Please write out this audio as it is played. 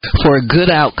for a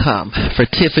good outcome for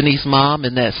Tiffany's mom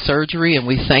in that surgery, and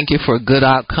we thank you for a good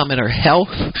outcome in her health.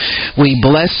 We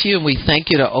bless you, and we thank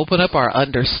you to open up our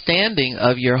understanding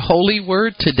of your holy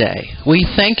word today. We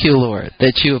thank you, Lord,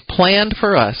 that you have planned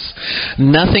for us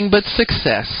nothing but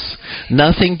success,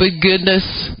 nothing but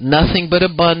goodness, nothing but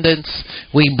abundance.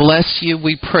 We bless you.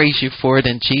 We praise you for it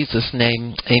in Jesus'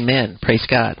 name. Amen. Praise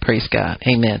God. Praise God.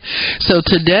 Amen. So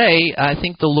today, I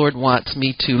think the Lord wants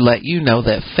me to let you know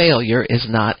that failure is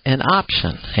not an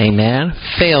option. Amen.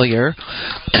 Failure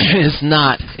is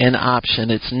not an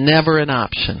option. It's never an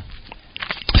option.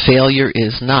 Failure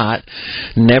is not,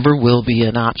 never will be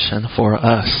an option for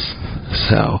us.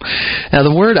 So, now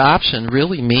the word option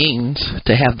really means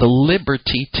to have the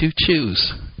liberty to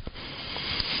choose.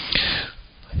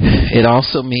 It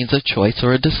also means a choice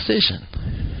or a decision.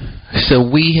 So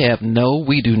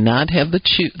we do not have the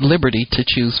liberty to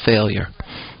choose failure.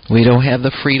 We don't have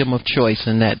the freedom of choice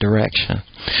in that direction.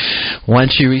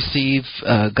 Once you receive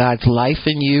God's life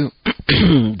in you,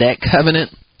 that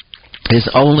covenant is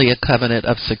only a covenant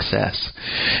of success,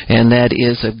 and that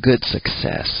is a good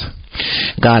success.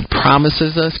 God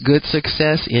promises us good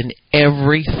success in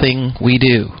everything we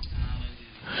do.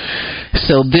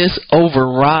 So this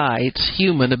overrides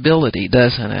human ability,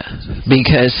 doesn't it?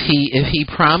 Because if he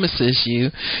promises you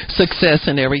success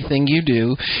in everything you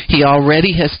do, he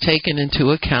already has taken into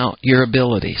account your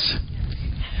abilities.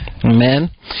 Amen?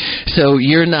 So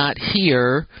you're not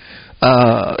here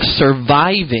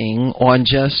surviving on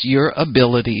just your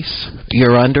abilities,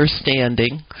 your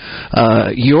understanding,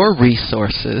 your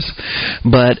resources,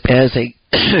 but as a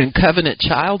covenant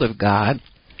child of God,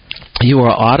 you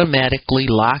are automatically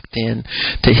locked in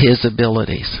to His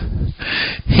abilities.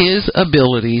 His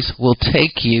abilities will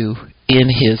take you in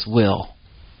His will.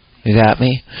 You got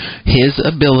me? His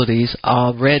abilities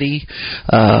already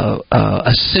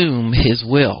assume His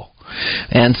will.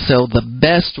 And so the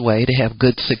best way to have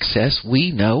good success,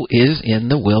 we know, is in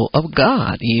the will of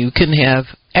God. You can have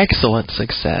excellent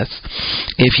success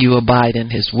if you abide in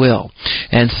His will.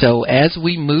 And so as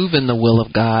we move in the will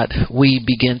of God, we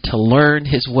begin to learn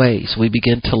His ways. We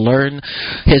begin to learn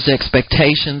His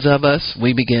expectations of us.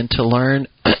 We begin to learn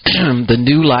the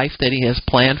new life that He has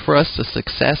planned for us, the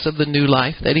success of the new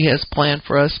life that He has planned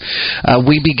for us.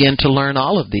 We begin to learn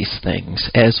all of these things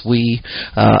as we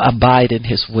abide in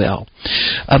His will.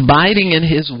 Abiding in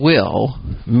His will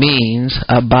means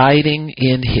abiding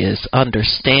in His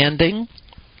understanding,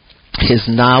 His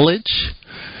knowledge,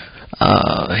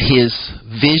 His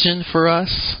vision for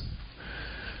us,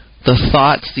 the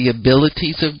thoughts, the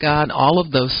abilities of God, all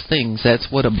of those things. That's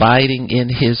what abiding in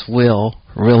His will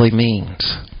really means.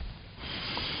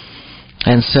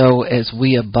 And so as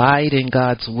we abide in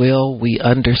God's will, we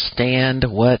understand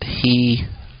what He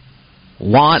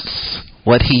wants,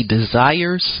 what He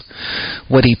desires,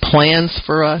 what He plans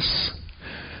for us.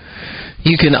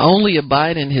 You can only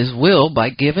abide in His will by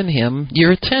giving Him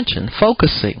your attention,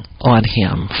 focusing on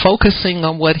Him, focusing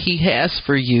on what He has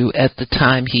for you at the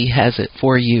time He has it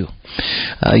for you.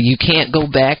 You can't go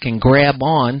back and grab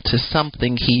on to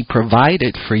something He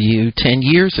provided for you 10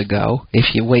 years ago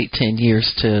if you wait 10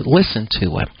 years to listen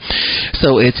to Him.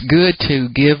 So it's good to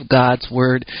give God's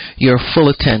Word your full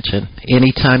attention.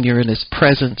 Anytime you're in His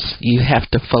presence, you have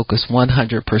to focus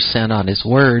 100% on His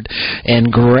Word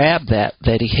and grab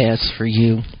that He has for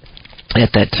you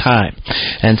at that time.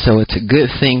 And so it's a good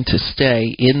thing to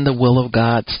stay in the will of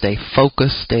God, stay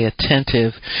focused, stay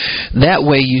attentive. That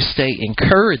way you stay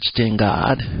encouraged in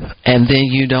God, and then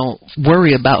you don't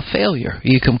worry about failure.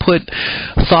 You can put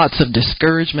thoughts of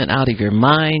discouragement out of your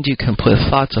mind. You can put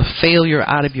thoughts of failure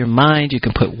out of your mind. You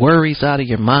can put worries out of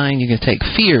your mind. You can take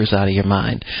fears out of your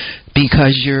mind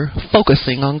because you're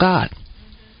focusing on God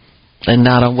and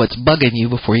not on what's bugging you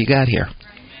before you got here.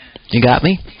 You got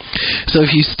me? So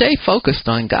if you stay focused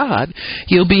on God,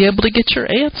 you'll be able to get your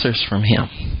answers from Him.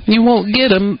 You won't get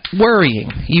them worrying.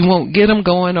 You won't get them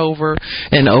going over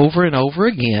and over and over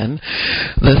again.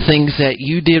 The things that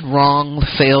you did wrong, the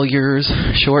failures,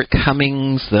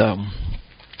 shortcomings, the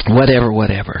whatever,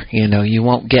 you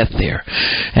won't get there.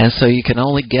 And so you can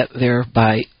only get there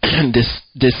by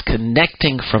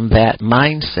disconnecting from that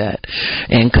mindset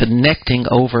and connecting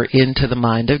over into the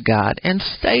mind of God and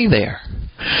stay there.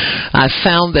 I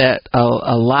found that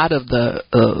a lot of the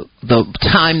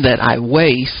time that I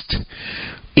waste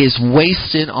is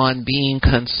wasted on being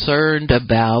concerned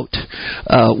about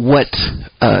what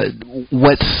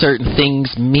certain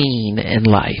things mean in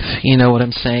life. You know what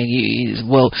I'm saying?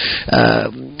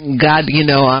 God,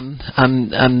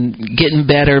 I'm getting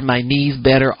better. My knee's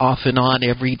better off and on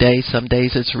every day. Some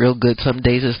days it's real good. Some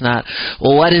days it's not.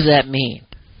 Well, what does that mean?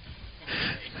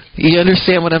 You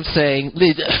understand what I'm saying?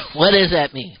 What does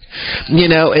that mean? You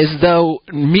know, as though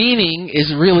meaning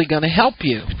is really going to help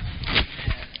you.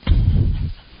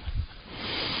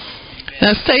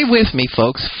 Now stay with me,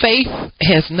 folks. Faith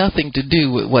has nothing to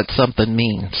do with what something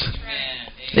means.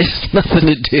 It's nothing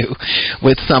to do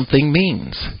with something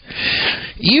means.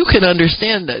 You can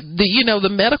understand that, the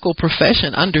medical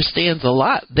profession understands a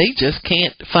lot. They just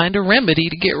can't find a remedy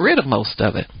to get rid of most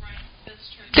of it.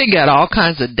 They got all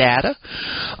kinds of data,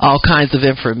 all kinds of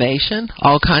information,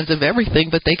 all kinds of everything,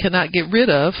 but they cannot get rid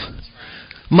of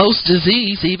most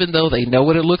disease, even though they know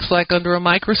what it looks like under a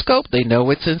microscope. They know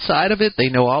what's inside of it. They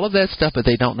know all of that stuff, but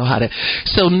they don't know how to.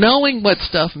 So knowing what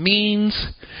stuff means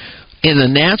in the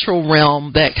natural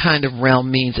realm, that kind of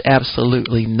realm means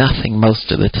absolutely nothing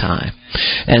most of the time.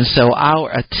 And so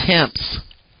our attempts,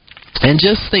 and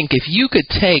just think, if you could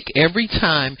take every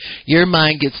time your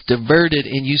mind gets diverted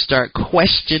and you start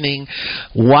questioning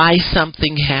why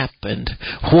something happened,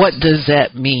 what does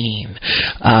that mean?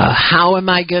 How am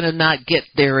I going to not get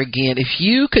there again? If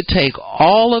you could take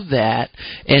all of that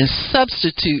and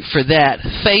substitute for that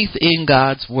faith in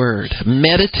God's Word,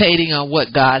 meditating on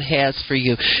what God has for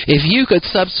you, if you could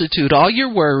substitute all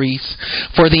your worries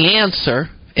for the answer,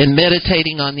 and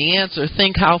meditating on the answer,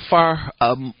 think how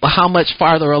much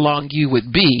farther along you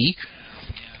would be.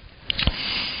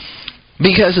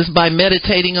 Because it's by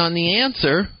meditating on the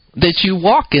answer that you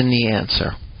walk in the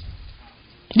answer.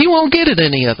 You won't get it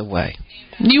any other way.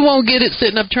 You won't get it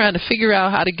sitting up trying to figure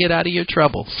out how to get out of your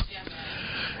troubles.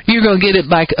 You're going to get it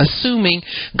by assuming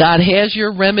God has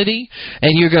your remedy,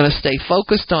 and you're going to stay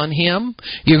focused on Him.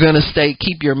 You're going to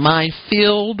keep your mind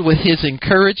filled with His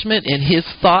encouragement and His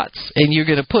thoughts, and you're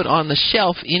going to put on the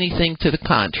shelf anything to the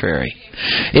contrary.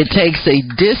 It takes a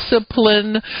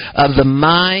discipline of the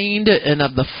mind and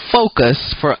of the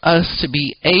focus for us to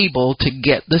be able to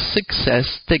get the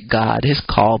success that God has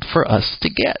called for us to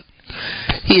get.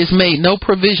 He has made no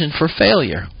provision for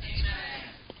failure.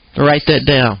 Write that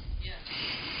down.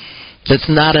 That's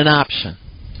not an option.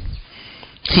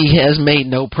 He has made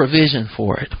no provision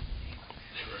for it.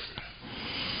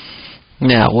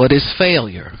 Now, what is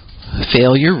failure?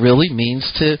 Failure really means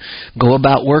to go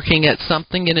about working at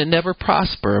something and it never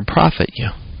prosper and profit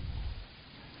you.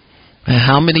 And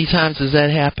how many times has that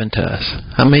happened to us?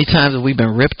 How many times have we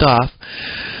been ripped off?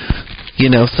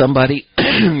 Somebody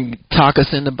talk us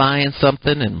into buying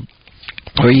something,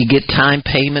 or you get time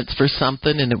payments for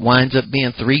something and it winds up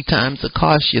being 3 times the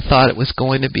cost you thought it was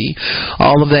going to be.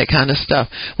 All of that kind of stuff.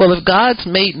 Well, if God's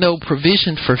made no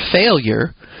provision for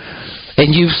failure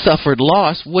and you've suffered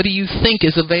loss, what do you think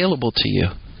is available to you?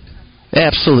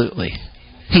 Absolutely.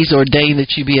 He's ordained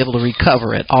that you be able to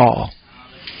recover it all.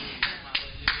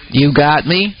 You got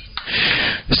me?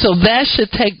 So that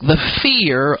should take the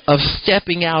fear of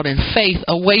stepping out in faith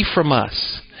away from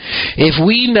us. If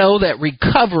we know that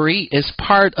recovery is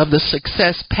part of the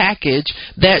success package,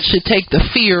 that should take the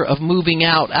fear of moving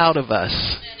out of us.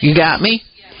 You got me?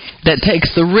 That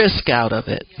takes the risk out of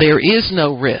it. There is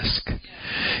no risk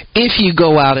if you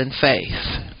go out in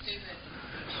faith.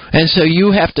 And so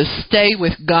you have to stay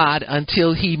with God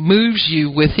until He moves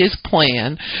you with His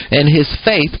plan and His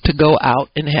faith to go out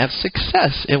and have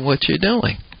success in what you're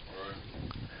doing.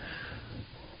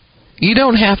 You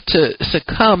don't have to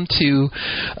succumb to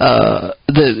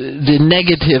the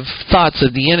negative thoughts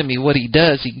of the enemy. What he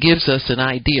does, he gives us an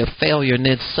idea of failure and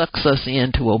then sucks us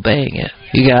into obeying it.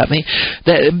 You got me?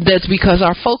 That's because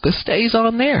our focus stays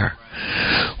on there.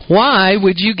 Why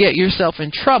would you get yourself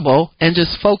in trouble and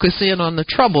just focus in on the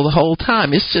trouble the whole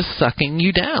time? It's just sucking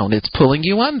you down. It's pulling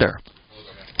you under.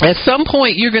 At some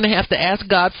point, you're going to have to ask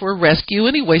God for a rescue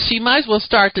anyway. So you might as well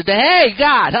start today. Hey,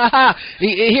 God,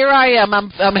 here I am.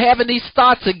 I'm having these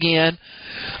thoughts again.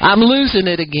 I'm losing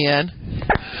it again.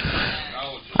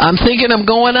 I'm thinking I'm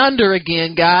going under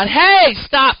again, God. Hey,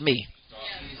 stop me.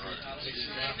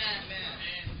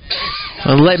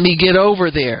 And let me get over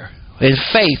there in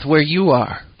faith where you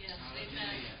are.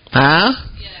 Huh?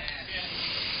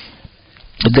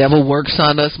 The devil works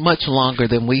on us much longer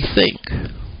than we think.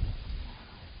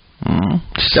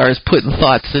 Starts putting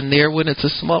thoughts in there when it's a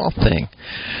small thing.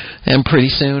 And pretty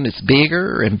soon it's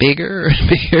bigger and bigger and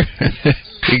bigger.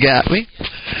 You got me?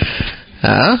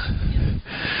 Huh?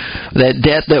 That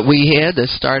debt that we had that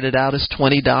started out as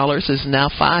 $20 is now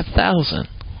 $5,000,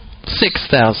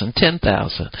 $6,000,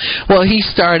 $10,000. Well, he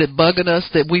started bugging us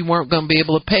that we weren't going to be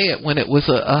able to pay it when it was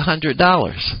 $100.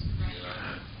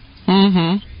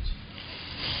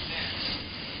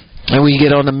 And we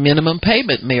get on a minimum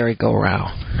payment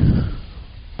merry-go-round,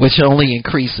 which only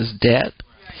increases debt.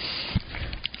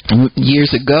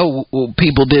 Years ago,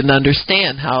 people didn't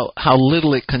understand how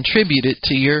little it contributed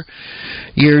to your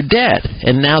debt,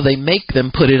 and now they make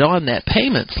them put it on that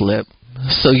payment slip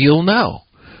so you'll know.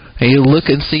 And you look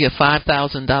and see a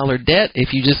 $5,000 debt.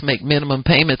 If you just make minimum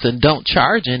payments and don't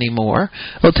charge anymore,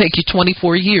 it'll take you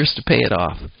 24 years to pay it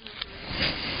off.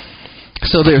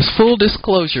 So there's full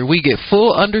disclosure. We get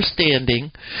full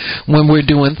understanding when we're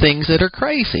doing things that are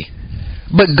crazy.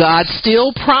 But God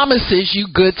still promises you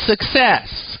good success.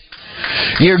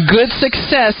 Your good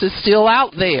success is still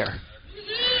out there.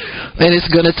 And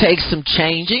it's going to take some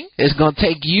changing. It's going to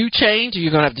take you change.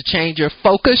 You're going to have to change your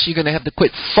focus. You're going to have to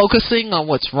quit focusing on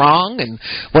what's wrong and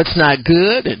what's not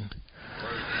good.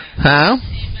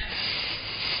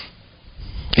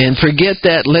 And forget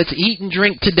that let's eat and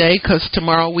drink today because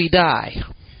tomorrow we die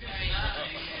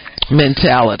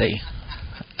mentality.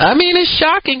 I mean, it's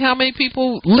shocking how many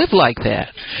people live like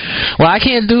that. Well, I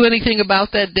can't do anything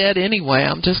about that debt anyway.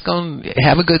 I'm just going to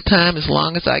have a good time as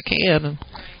long as I can. And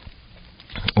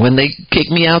when they kick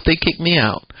me out, they kick me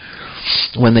out.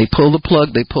 When they pull the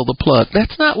plug, they pull the plug.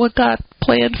 That's not what God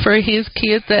planned for His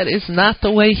kids. That is not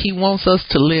the way He wants us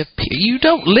to live. You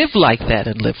don't live like that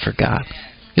and live for God.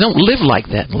 You don't live like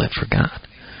that and live for God.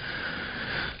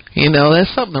 You know,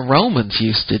 that's something the Romans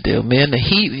used to do, man. The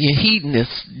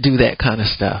hedonists do that kind of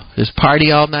stuff. Just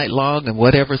party all night long, and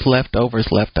whatever's left over is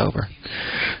left over.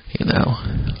 You know,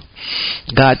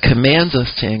 God commands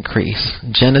us to increase.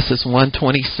 Genesis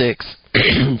 1:26,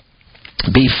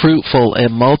 be fruitful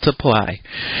and multiply.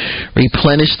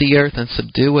 Replenish the earth and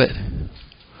subdue it.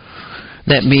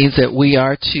 That means that we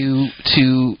are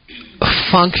to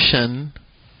function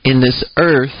in this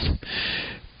earth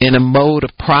in a mode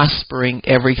of prospering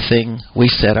everything we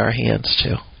set our hands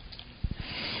to.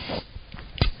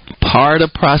 Part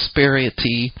of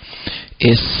prosperity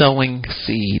is sowing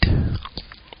seed.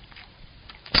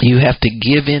 You have to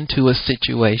give into a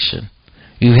situation.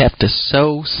 You have to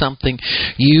sow something.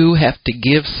 You have to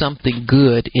give something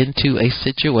good into a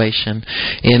situation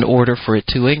in order for it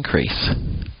to increase.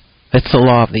 That's the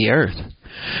law of the earth.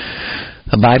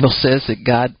 The Bible says that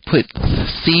God put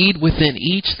seed within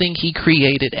each thing He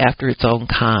created after its own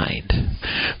kind.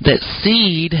 That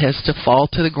seed has to fall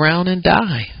to the ground and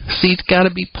die. Seed's got to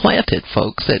be planted,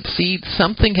 folks. That seed,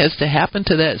 something has to happen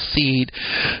to that seed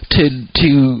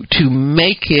to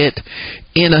make it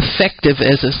ineffective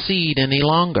as a seed any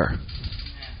longer.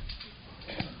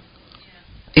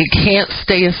 It can't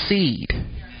stay a seed.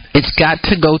 It's got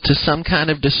to go to some kind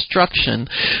of destruction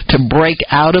to break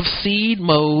out of seed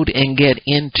mode and get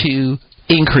into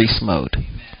increase mode.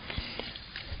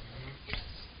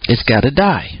 It's got to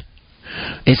die.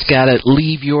 It's got to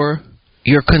leave your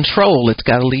control. It's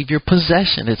got to leave your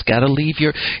possession. It's got to leave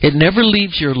it never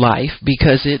leaves your life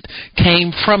because it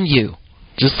came from you.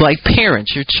 Just like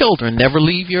parents, your children never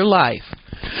leave your life.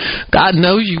 God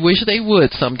knows you wish they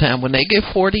would sometime. When they get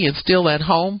 40 and still at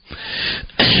home,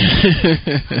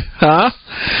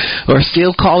 or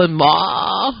still calling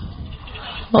Ma.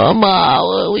 Oh, Ma,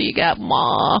 what you got,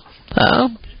 Ma?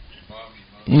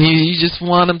 You just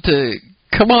want them to,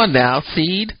 come on now,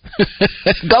 seed.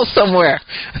 Go somewhere.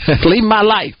 Leave my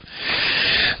life.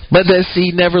 But that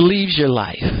seed never leaves your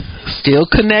life. Still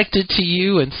connected to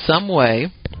you in some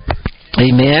way.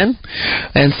 Amen.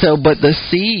 And so, but the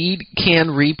seed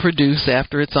can reproduce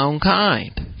after its own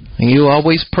kind. And you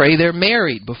always pray they're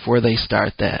married before they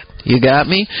start that. You got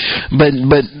me? But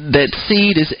that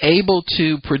seed is able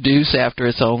to produce after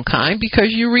its own kind because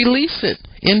you release it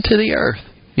into the earth.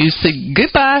 You say,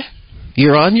 goodbye.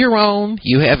 You're on your own.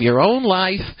 You have your own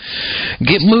life.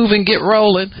 Get moving, get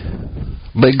rolling.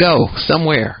 But go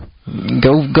somewhere.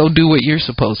 Go do what you're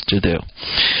supposed to do.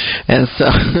 And so,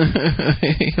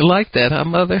 you like that, huh,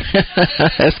 Mother?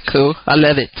 That's cool. I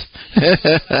love it.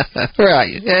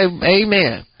 Right.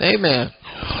 Amen. Amen.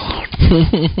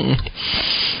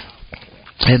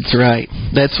 That's right.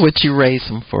 That's what you raise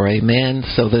them for, amen,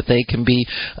 so that they can be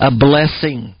a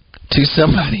blessing to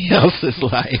somebody else's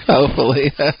life,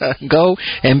 hopefully. Go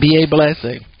and be a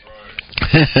blessing.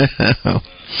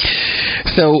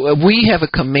 So we have a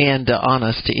command on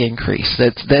us to increase.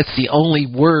 That's the only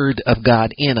word of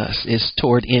God in us is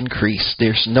toward increase.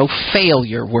 There's no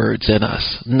failure words in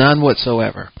us, none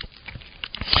whatsoever.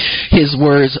 His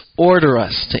words order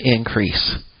us to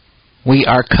increase. We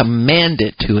are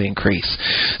commanded to increase.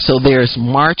 So there's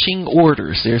marching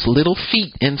orders. There's little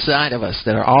feet inside of us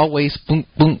that are always boom,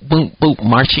 boom, boom, boom,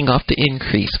 marching off to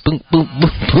increase. Boom, boom,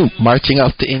 boom, boom, marching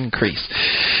off to increase.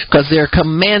 Because they're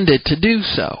commanded to do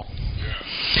so.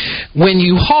 When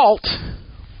you halt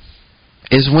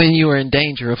is when you are in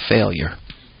danger of failure.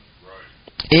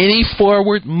 Any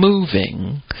forward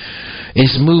moving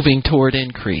is moving toward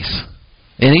increase.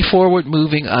 Any forward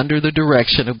moving under the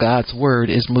direction of God's Word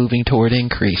is moving toward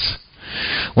increase.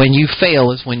 When you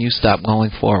fail is when you stop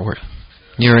going forward.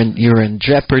 You're in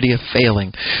jeopardy of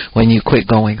failing when you quit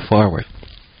going forward.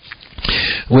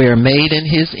 We are made in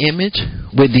His image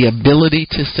with the ability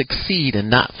to succeed and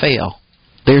not fail.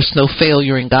 There's no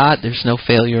failure in God. There's no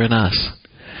failure in us.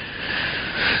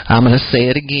 I'm going to say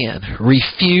it again.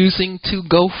 Refusing to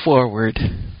go forward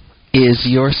is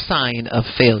your sign of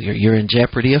failure. You're in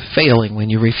jeopardy of failing when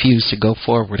you refuse to go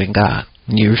forward in God.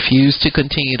 When you refuse to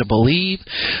continue to believe,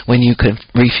 when you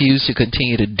refuse to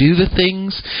continue to do the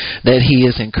things that He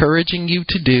is encouraging you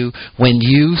to do, when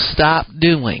you stop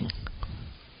doing,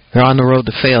 you're on the road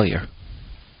to failure.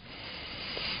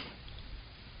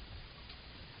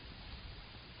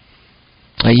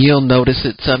 You'll notice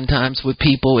it sometimes with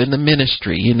people in the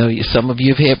ministry. You know, some of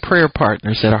you have had prayer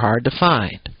partners that are hard to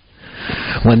find.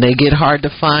 When they get hard to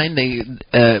find,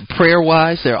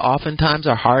 prayer-wise, they oftentimes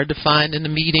are hard to find in the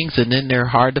meetings, and then they're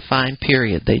hard to find,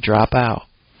 period. They drop out.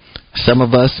 Some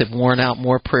of us have worn out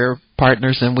more prayer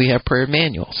partners than we have prayer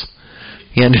manuals.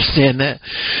 You understand that?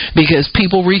 Because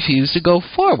people refuse to go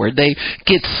forward. They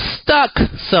get stuck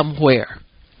somewhere.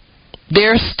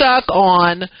 They're stuck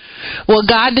on, well,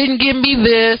 God didn't give me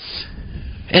this,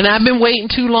 and I've been waiting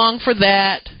too long for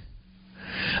that.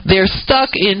 They're stuck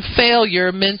in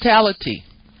failure mentality.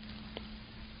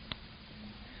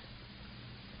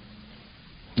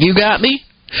 You got me?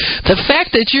 The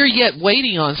fact that you're yet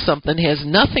waiting on something has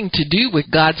nothing to do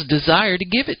with God's desire to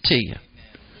give it to you.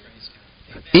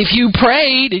 If you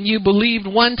prayed and you believed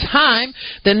one time,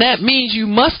 then that means you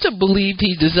must have believed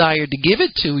He desired to give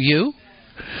it to you.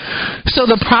 So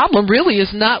the problem really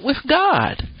is not with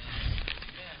God.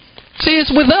 See,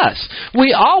 it's with us.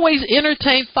 We always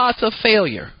entertain thoughts of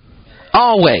failure.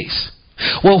 Always.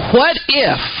 Well, what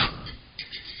if?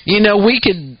 You know,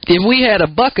 if we had a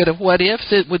bucket of what ifs,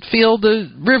 it would fill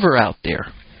the river out there.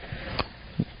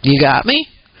 You got me?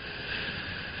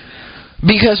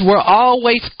 Because we're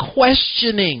always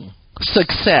questioning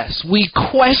success. We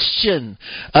question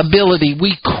ability.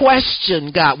 We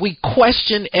question God. We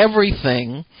question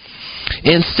everything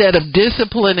instead of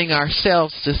disciplining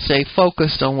ourselves to stay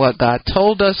focused on what God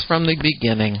told us from the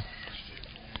beginning.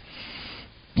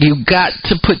 You got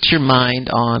to put your mind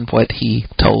on what He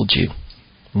told you,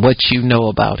 what you know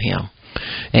about Him,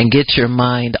 and get your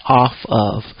mind off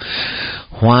of,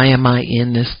 why am I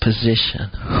in this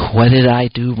position? What did I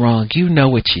do wrong? You know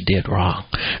what you did wrong.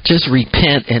 Just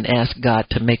repent and ask God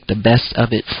to make the best of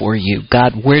it for you.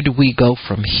 God, where do we go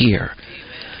from here?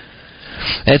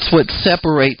 That's what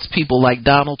separates people like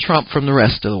Donald Trump from the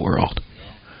rest of the world.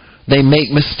 They make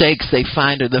mistakes. They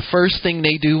find the first thing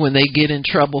they do when they get in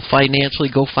trouble financially,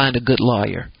 go find a good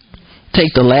lawyer.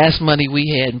 Take the last money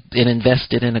we had and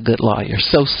invest it in a good lawyer.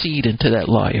 Sow seed into that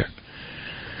lawyer.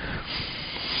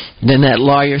 Then that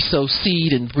lawyer sows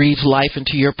seed and breathes life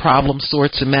into your problem,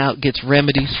 sorts them out, gets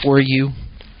remedies for you,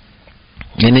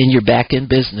 and then you're back in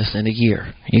business in a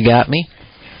year. You got me?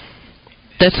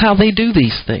 That's how they do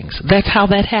these things. That's how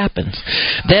that happens.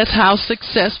 That's how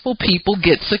successful people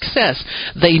get success.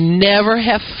 They never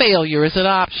have failure as an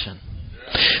option.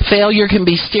 Failure can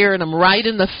be staring them right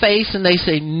in the face and they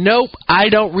say, nope, I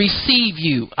don't receive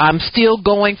you. I'm still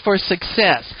going for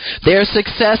success. There's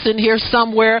success in here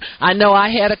somewhere. I know I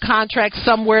had a contract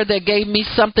somewhere that gave me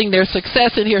something. There's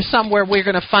success in here somewhere. We're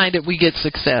going to find it. We get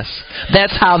success.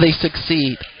 That's how they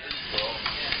succeed.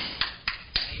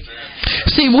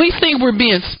 See, we think we're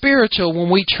being spiritual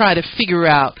when we try to figure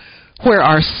out where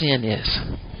our sin is.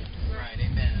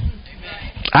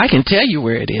 I can tell you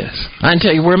where it is. I can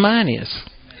tell you where mine is.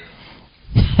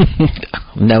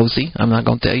 Nosy. I'm not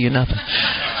going to tell you nothing.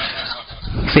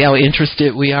 See how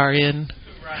interested we are in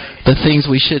the things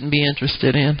we shouldn't be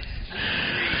interested in?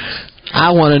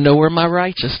 I want to know where my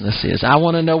righteousness is. I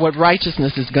want to know what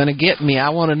righteousness is going to get me.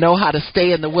 I want to know how to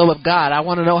stay in the will of God. I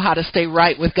want to know how to stay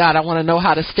right with God. I want to know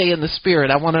how to stay in the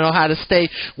Spirit. I want to know how to stay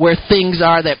where things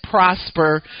are that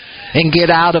prosper and get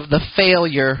out of the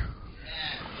failure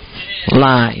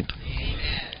line.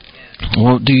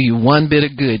 Won't do you one bit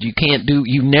of good.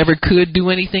 You never could do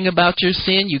anything about your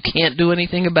sin. You can't do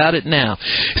anything about it now.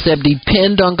 Except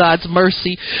depend on God's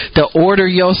mercy to order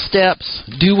your steps.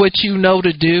 Do what you know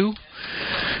to do.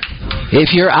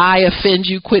 If your eye offends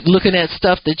you, quit looking at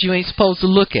stuff that you ain't supposed to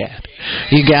look at.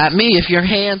 You got me? If your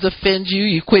hands offend you,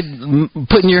 you quit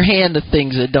putting your hand to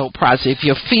things that don't prosper. If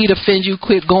your feet offend you,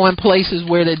 quit going places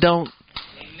where they don't.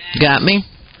 Got me?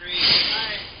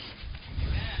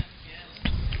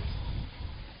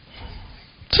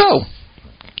 So,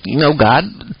 God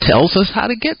tells us how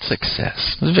to get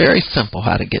success. It's very simple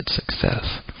how to get success.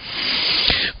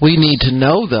 We need to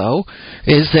know, though,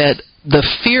 is that the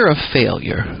fear of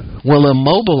failure will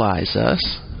immobilize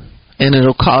us, and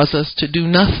it'll cause us to do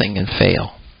nothing and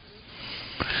fail.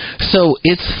 So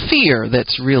it's fear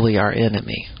that's really our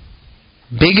enemy.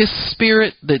 Biggest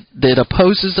spirit that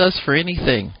opposes us for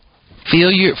anything.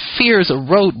 Fear is a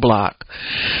roadblock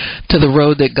to the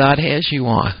road that God has you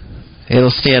on. It'll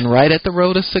stand right at the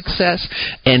road of success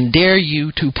and dare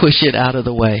you to push it out of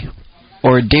the way,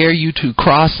 or dare you to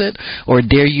cross it, or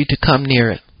dare you to come near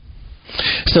it.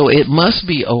 So it must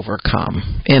be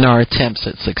overcome in our attempts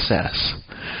at success.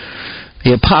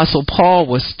 The Apostle Paul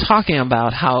was talking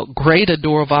about how great a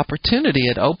door of opportunity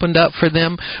had opened up for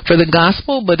them for the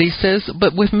gospel, but he says,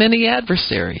 but with many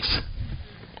adversaries.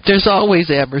 There's always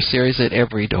adversaries at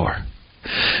every door.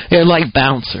 They're like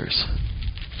bouncers.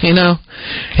 You know,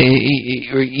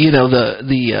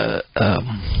 the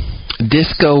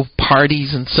disco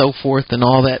parties and so forth and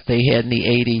all that they had in the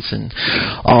 80s, and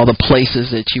all the places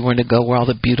that you were to go where all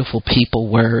the beautiful people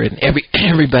were, and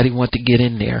everybody wanted to get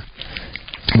in there.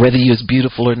 Whether you was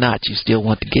beautiful or not, you still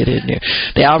want to get in there.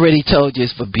 They already told you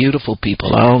it's for beautiful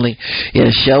people only.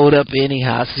 Showed up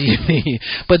anyhow.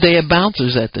 But they had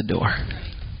bouncers at the door.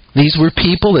 These were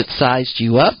people that sized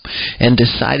you up and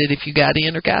decided if you got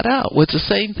in or got out. Well, it's the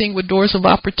same thing with doors of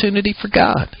opportunity for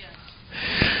God.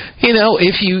 You know,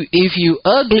 if you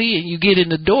ugly and you get in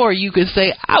the door, you can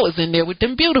say, I was in there with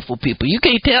them beautiful people. You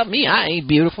can't tell me I ain't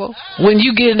beautiful. When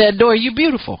you get in that door, you're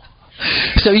beautiful.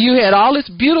 So you had all this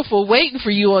beautiful waiting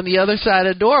for you on the other side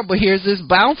of the door, but here's this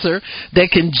bouncer that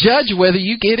can judge whether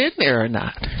you get in there or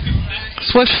not.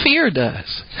 That's what fear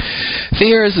does.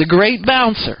 Fear is a great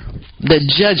bouncer that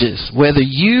judges whether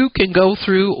you can go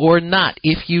through or not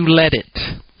if you let it.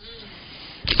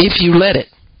 If you let it.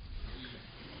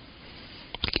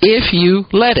 If you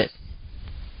let it.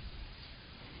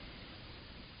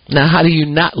 Now, how do you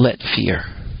not let fear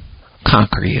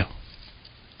conquer you?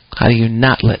 How do you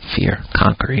not let fear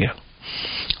conquer you?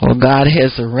 Well, God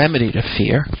has a remedy to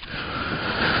fear.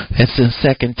 It's in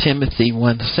 2 Timothy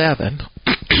 1:7.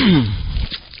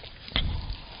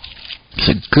 It's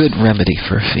a good remedy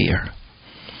for fear.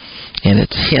 And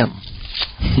it's Him.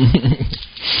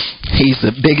 He's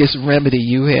the biggest remedy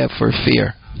you have for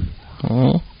fear.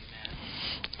 2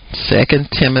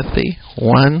 Timothy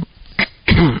 1,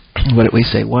 what did we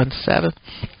say, 1:7?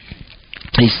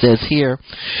 He says here,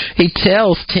 he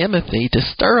tells Timothy to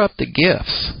stir up the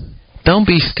gifts. Don't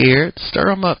be scared. Stir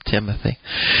them up, Timothy.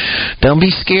 Don't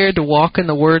be scared to walk in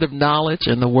the word of knowledge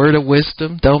and the word of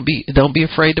wisdom. Don't be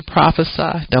afraid to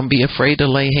prophesy. Don't be afraid to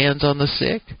lay hands on the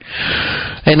sick.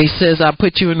 And he says, I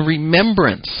put you in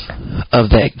remembrance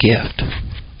of that gift.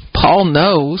 Paul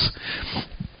knows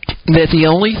that the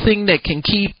only thing that can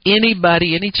keep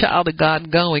anybody, any child of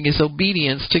God going is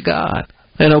obedience to God.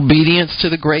 And obedience to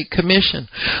the Great Commission.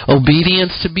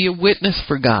 Obedience to be a witness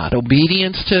for God.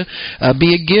 Obedience to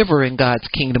be a giver in God's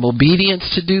kingdom. Obedience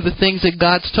to do the things that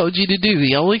God's told you to do.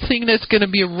 The only thing that's going to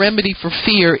be a remedy for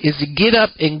fear is to get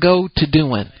up and go to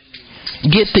doing.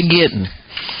 Get to getting.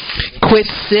 Quit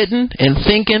sitting and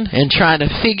thinking and trying to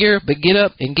figure, but get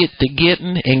up and get to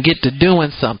getting and get to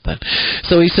doing something.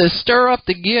 So he says, stir up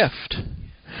the gift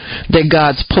that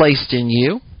God's placed in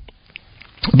you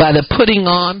by the putting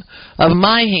on of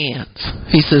my hands.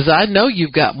 He says, I know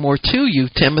you've got more to you,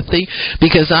 Timothy,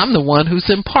 because I'm the one who's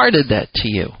imparted that to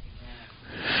you.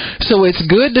 So it's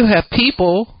good to have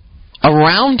people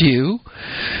around you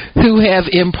who have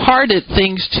imparted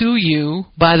things to you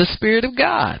by the Spirit of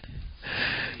God.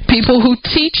 People who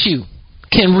teach you,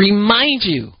 can remind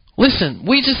you. Listen,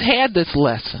 we just had this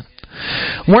lesson.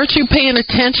 Weren't you paying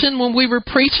attention when we were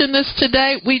preaching this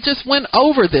today? We just went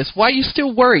over this. Why are you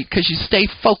still worried? Because you stay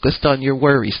focused on your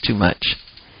worries too much.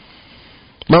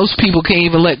 Most people can't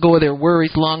even let go of their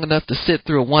worries long enough to sit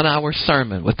through a 1-hour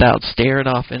sermon without staring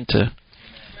off into...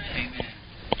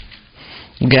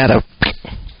 You got to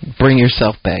bring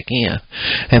yourself back in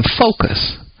and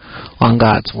focus on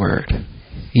God's Word.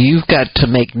 You've got to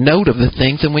make note of the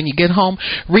things, and when you get home,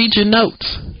 read your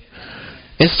notes.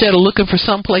 Instead of looking for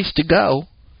some place to go,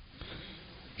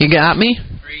 you got me?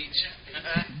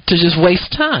 To just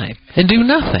waste time and do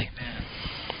nothing.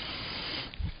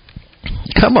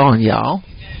 Come on, y'all.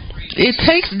 It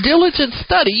takes diligent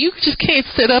study. You just can't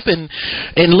sit up and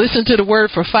listen to the Word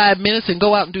for 5 minutes and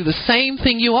go out and do the same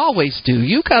thing you always do.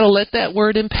 You got to let that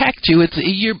Word impact you.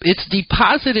 It's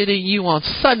deposited in you on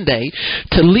Sunday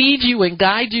to lead you and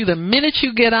guide you the minute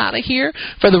you get out of here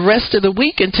for the rest of the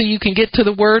week until you can get to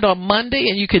the Word on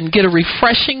Monday and you can get a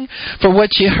refreshing for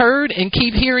what you heard and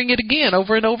keep hearing it again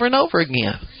over and over and over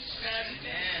again.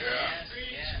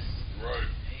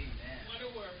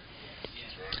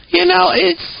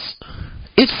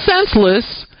 It's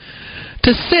senseless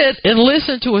to sit and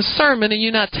listen to a sermon and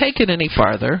you not take it any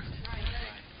farther.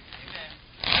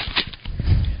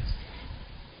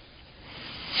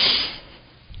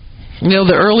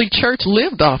 The early church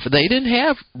lived off of, they didn't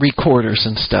have recorders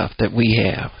and stuff that we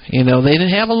have. They didn't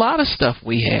have a lot of stuff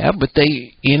we have, but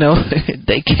they,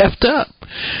 they kept up.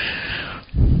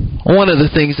 One of the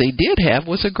things they did have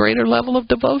was a greater level of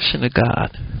devotion to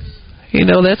God.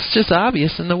 That's just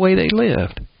obvious in the way they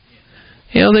lived.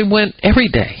 They went every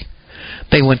day.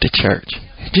 They went to church.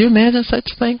 Could you imagine such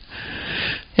a thing?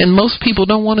 And most people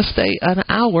don't want to stay an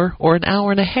hour or an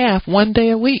hour and a half one day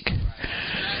a week.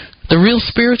 The real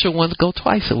spiritual ones go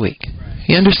twice a week.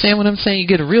 You understand what I'm saying? You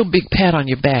get a real big pat on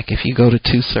your back if you go to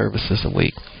 2 services a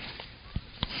week.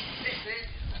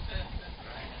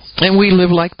 And we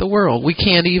live like the world. We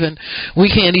can't even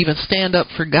stand up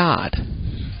for God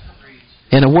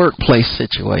in a workplace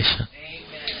situation.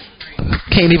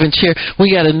 Can't even cheer.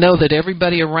 We got to know that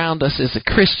everybody around us is a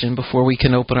Christian before we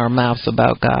can open our mouths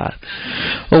about God.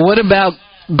 Well, what about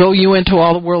go you into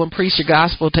all the world and preach the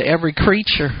gospel to every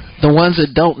creature? The ones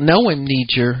that don't know Him need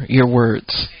your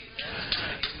words.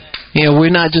 We're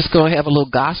not just going to have a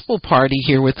little gospel party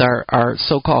here with our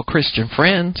so-called Christian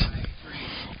friends.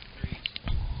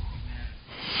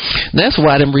 That's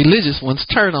why them religious ones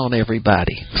turn on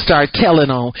everybody. Start telling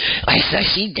on, so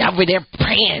she over there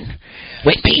praying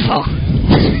with people.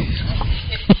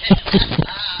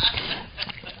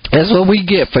 That's what we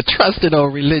get for trusting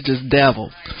on religious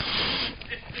devils.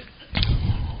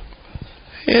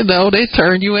 They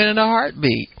turn you in a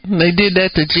heartbeat. They did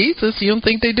that to Jesus. You don't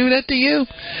think they do that to you?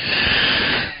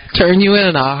 Turn you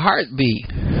in a heartbeat.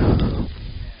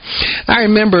 I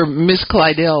remember Miss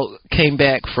Clydell came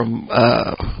back from,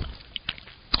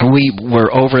 we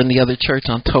were over in the other church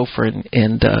on Topher,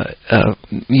 and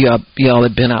y'all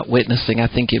had been out witnessing. I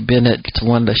think you've been at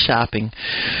one of the shopping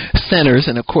centers,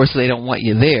 and of course they don't want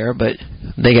you there, but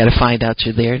they got to find out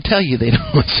you're there and tell you they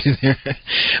don't want you there.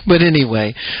 But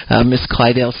anyway, Miss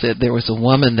Clydell said there was a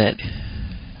woman that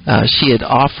she had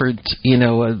offered,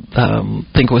 I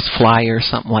think it was flyer or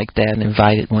something like that, and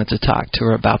wanted to talk to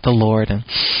her about the Lord.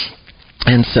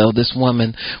 And so this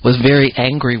woman was very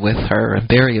angry with her and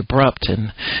very abrupt.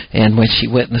 And when she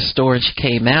went in the store and she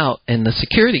came out, and the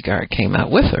security guard came out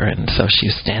with her, and so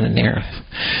she was standing there.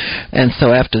 And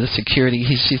so after the security,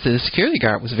 she said the security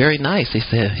guard was very nice. He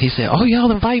said, "Oh,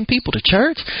 y'all inviting people to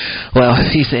church?" Well,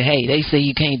 he said, "Hey, they say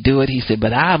you can't do it." He said,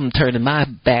 "But I'm turning my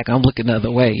back. I'm looking the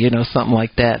other way," something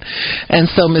like that. And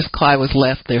so Miss Clyde was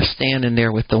left there standing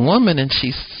there with the woman, and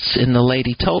the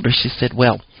lady told her, she said,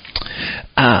 "Well,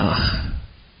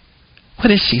 what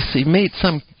did she say? Made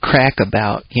some crack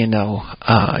about,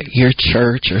 your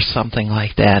church or something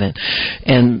like that."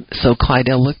 And so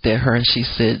Clydell looked at her and she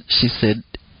said,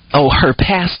 "Oh, her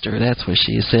pastor." That's what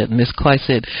she said. Miss Clyde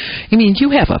said, "You mean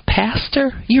you have a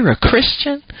pastor? You're a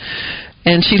Christian?"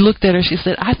 And she looked at her. She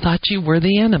said, "I thought you were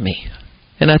the enemy."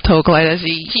 And I told Clyde,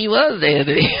 she was the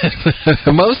enemy.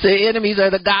 Most of the enemies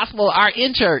of the gospel are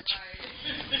in church.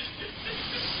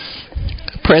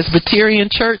 Presbyterian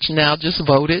Church now just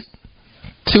voted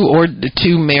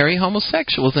to marry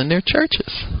homosexuals in their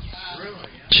churches.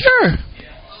 Sure.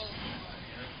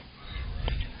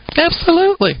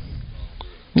 Absolutely.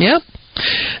 Yep.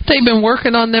 They've been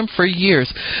working on them for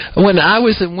years. When I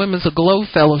was in Women's Aglow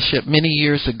Fellowship many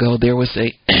years ago, there was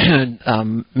a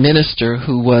minister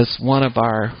who was one of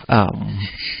our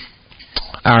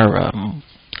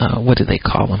what do they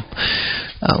call them?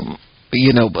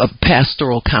 A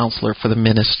pastoral counselor for the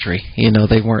ministry.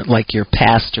 They weren't like your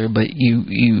pastor, but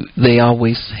they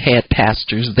always had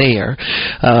pastors there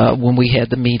when we had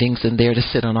the meetings and there to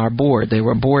sit on our board. They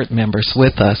were board members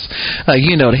with us,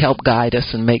 to help guide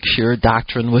us and make sure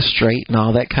doctrine was straight and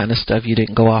all that kind of stuff. You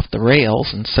didn't go off the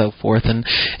rails and so forth. And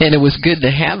it was good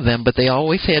to have them, but they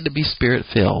always had to be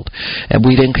spirit-filled. And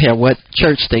we didn't care what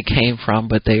church they came from,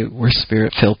 but they were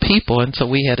spirit-filled people. And so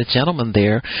we had a gentleman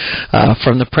there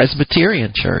from the Presbyterian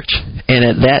Church, and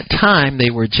at that time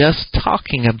they were just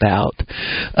talking about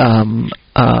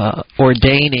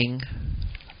ordaining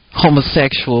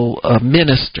homosexual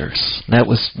ministers. That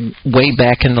was way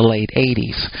back in the late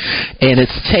 80s, and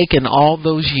it's taken all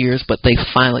those years, but they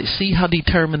finally see how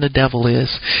determined the devil is,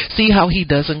 see how he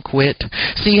doesn't quit,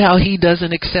 see how he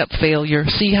doesn't accept failure,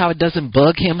 see how it doesn't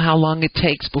bug him how long it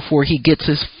takes before he gets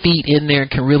his feet in there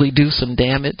and can really do some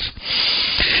damage.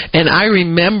 And I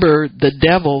remember the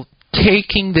devil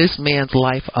taking this man's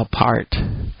life apart.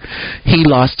 He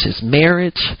lost his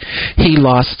marriage. He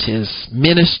lost his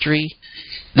ministry.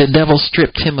 the devil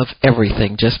stripped him of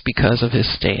everything just because of his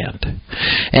stand.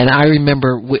 And I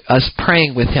remember us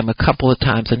praying with him a couple of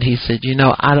times, and he said,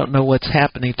 I don't know what's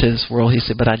happening to this world. He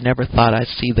said, but I never thought I'd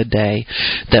see the day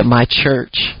that my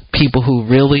church, people who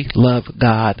really love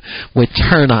God, would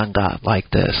turn on God like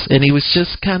this. And he was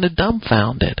just kind of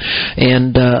dumbfounded.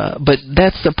 And but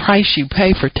that's the price you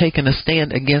pay for taking a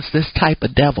stand against this type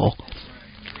of devil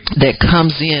that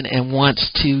comes in and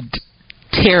wants to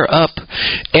tear up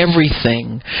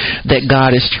everything that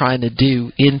God is trying to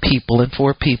do in people and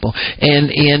for people.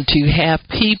 And to have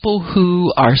people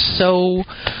who are so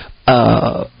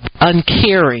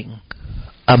uncaring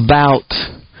about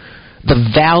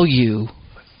the value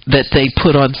that they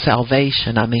put on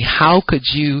salvation. I mean, how could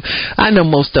you, I know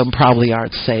most of them probably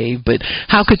aren't saved, but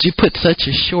how could you put such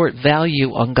a short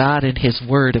value on God and His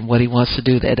Word and what He wants to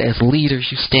do, that as leaders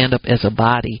you stand up as a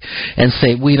body and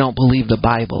say, we don't believe the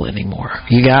Bible anymore?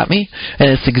 You got me? And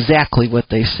it's exactly what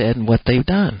they said and what they've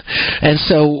done. And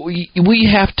so we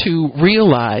have to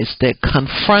realize that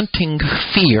confronting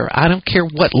fear, I don't care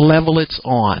what level it's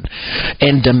on,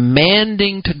 and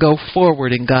demanding to go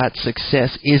forward in God's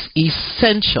success is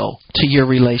essential to your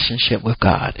relationship with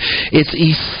God. It's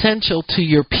essential to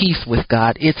your peace with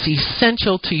God. It's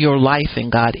essential to your life in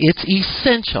God. It's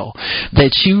essential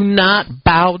that you not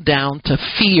bow down to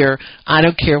fear. I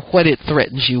don't care what it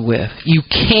threatens you with. You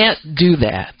can't do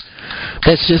that.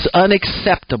 That's just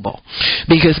unacceptable,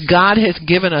 because God has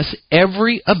given us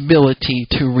every ability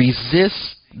to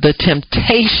resist the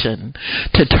temptation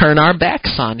to turn our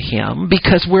backs on Him,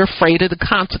 because we're afraid of the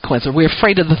consequence, or we're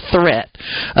afraid of the threat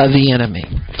of the enemy.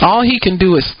 All he can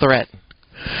do is threaten.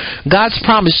 God's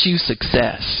promised you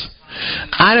success.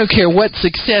 I don't care what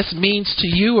success means to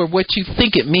you or what you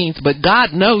think it means, but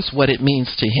God knows what it means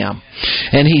to Him.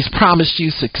 And He's promised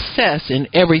you success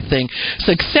in everything.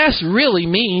 Success really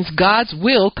means God's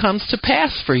will comes to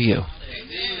pass for you.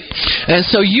 And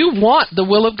so you want the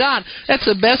will of God. That's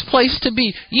the best place to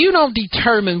be. You don't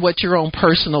determine what your own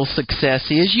personal success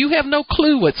is. You have no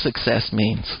clue what success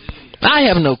means. I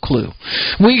have no clue.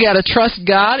 We got to trust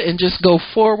God and just go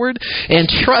forward and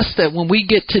trust that when we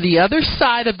get to the other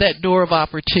side of that door of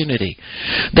opportunity,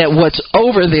 that what's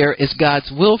over there is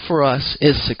God's will for us,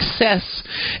 is success,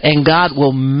 and God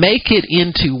will make it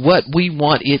into what we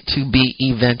want it to be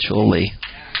eventually.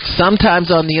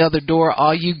 Sometimes on the other door,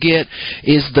 all you get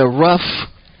is the rough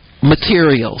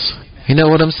materials. You know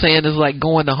what I'm saying? It's like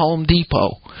going to Home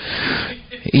Depot.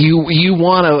 You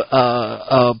want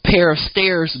a pair of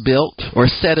stairs built or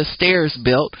set of stairs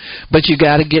built, but you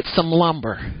got to get some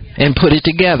lumber and put it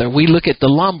together. We look at the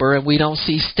lumber and we don't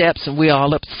see steps, and we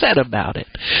all upset about it.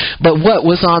 But what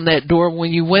was on that door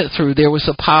when you went through? There was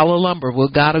a pile of lumber. Well,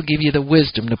 God will give you the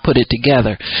wisdom to put it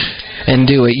together and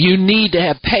do it. You need to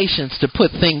have patience to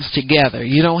put things together.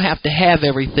 You don't have to have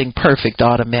everything perfect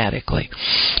automatically,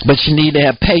 but you need to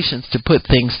have patience to put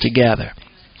things together,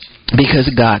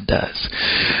 because God does.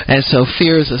 And so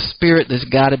fear is a spirit that's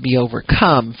got to be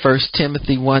overcome. 1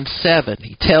 Timothy 1:7,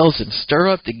 he tells him, stir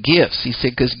up the gifts. He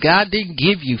said, because God didn't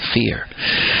give you fear,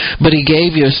 but He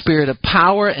gave you a spirit of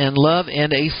power and love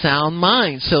and a sound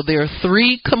mind. So there are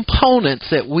three components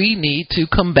that we need to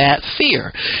combat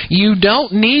fear. You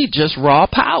don't need just raw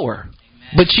power,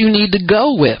 but you need to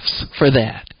go whiffs for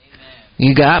that.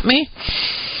 You got me?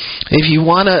 If you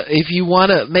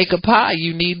wanna make a pie,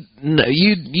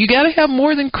 you gotta have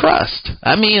more than crust.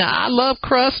 I mean, I love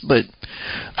crust, but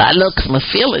I love my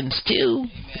fillings too.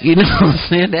 You know what I'm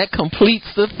saying? That completes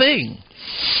the thing.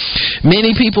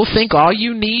 Many people think all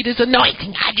you need is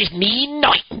anointing. I just need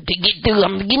anointing to get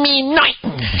through. Give me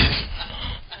anointing.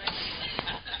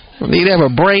 You need to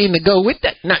have a brain to go with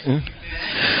that nothing,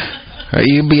 or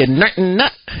you be a nothing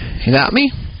nut. You got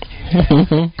me?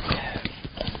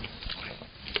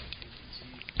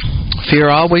 Fear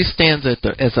always stands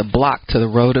as a block to the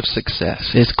road of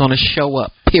success. It's going to show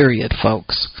up, period,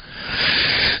 folks.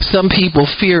 Some people,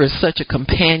 fear is such a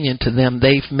companion to them,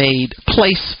 they've made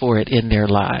place for it in their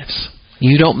lives.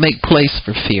 You don't make place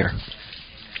for fear.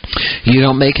 You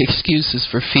don't make excuses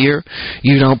for fear.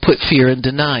 You don't put fear in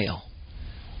denial.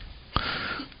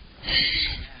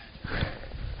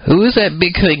 Who is that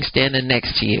big thing standing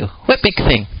next to you? What big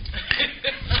thing?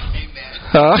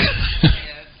 Huh?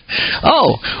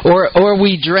 Oh, or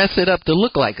we dress it up to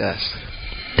look like us.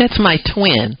 That's my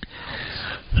twin.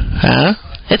 Huh?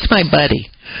 That's my buddy.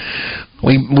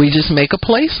 We just make a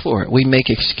place for it. We make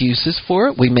excuses for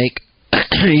it. We make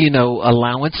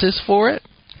allowances for it.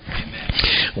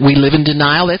 We live in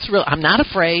denial. That's real. I'm not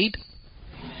afraid.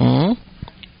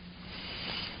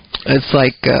 It's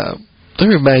like it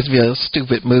reminds me of a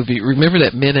stupid movie. Remember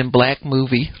that Men in Black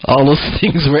movie? All those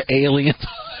things were aliens.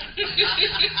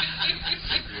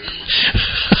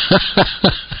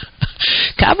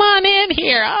 Come on in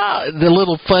here. Oh, the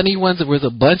little funny ones, there was a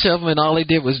bunch of them, and all they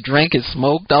did was drink and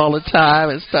smoked all the time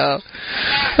and stuff.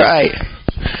 Right.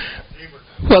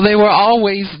 Well, they were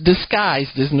always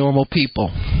disguised as normal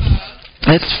people.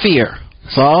 That's fear.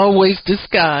 It's always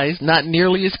disguised, not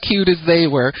nearly as cute as they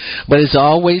were, but it's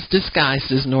always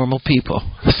disguised as normal people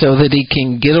so that he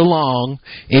can get along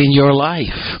in your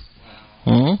life.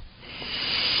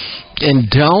 And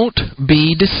don't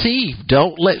be deceived.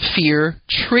 Don't let fear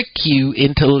trick you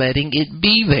into letting it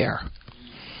be there.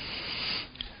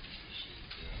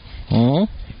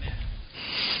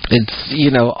 It's,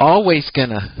 always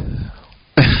gonna...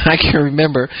 I can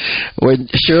remember when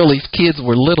Shirley's kids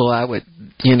were little, I would,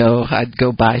 I'd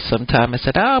go by sometime. I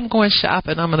said, I'm going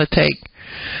shopping. I'm going to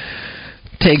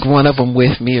take one of them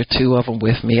with me or two of them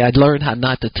with me. I'd learned how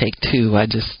not to take two. I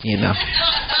just,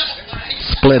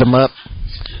 split them up.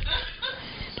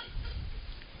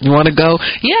 You want to go?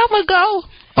 Yeah, I'm going to go.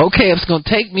 Okay, it's going to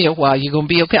take me a while. You're going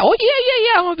to be okay? Oh,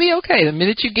 yeah, I'm going to be okay. The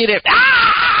minute you get it,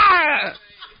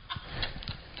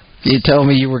 you told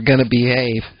me you were going to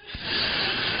behave.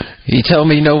 You told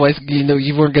me you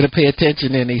weren't going to pay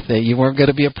attention to anything. You weren't going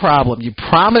to be a problem. You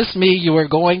promised me you were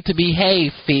going to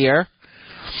behave, fear.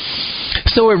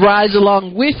 So it rides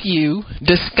along with you,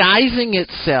 disguising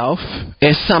itself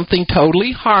as something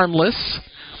totally harmless.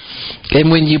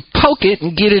 And when you poke it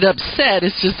and get it upset,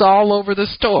 it's just all over the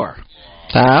store.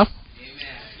 Huh?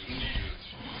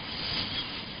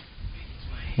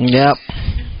 Yep.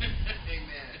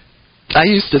 I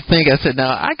used to think, I said,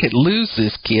 now, I could lose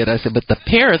this kid. I said, but the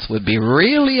parents would be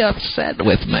really upset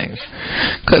with me.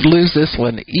 Could lose this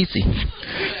one easy.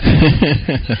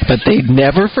 But they'd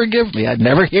never forgive me. I'd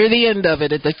never hear the end of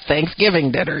it at the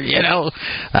Thanksgiving dinner,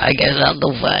 I guess I'll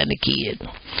go find the kid.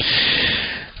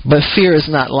 But fear is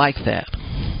not like that.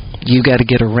 You got to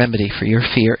get a remedy for your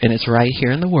fear, and it's right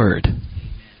here in the Word.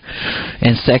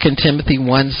 In 2 Timothy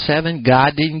 1:7,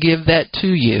 God didn't give that to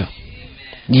you.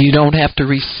 You don't have to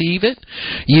receive it.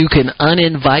 You can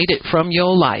uninvite it from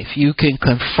your life. You can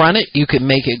confront it. You can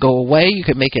make it go away. You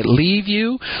can make it leave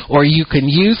you. Or you can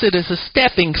use it as a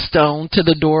stepping stone to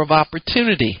the door of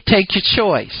opportunity. Take your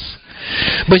choice.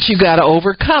 But you got to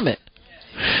overcome it.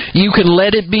 You can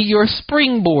let it be your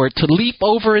springboard to leap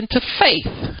over into faith.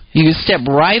 You can step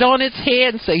right on its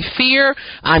head and say, fear,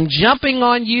 I'm jumping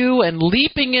on you and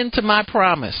leaping into my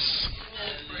promise.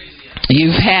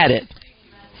 You've had it.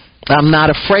 I'm not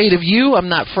afraid of you. I'm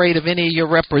not afraid of any of your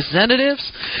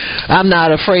representatives. I'm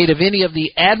not afraid of any of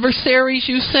the adversaries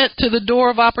you sent to the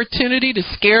door of opportunity to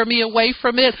scare me away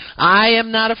from it. I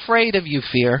am not afraid of you,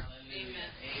 fear.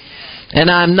 And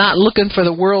I'm not looking for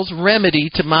the world's remedy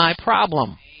to my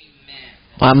problem.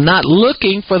 I'm not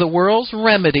looking for the world's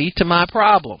remedy to my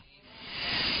problem,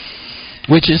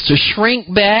 which is to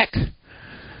shrink back,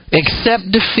 accept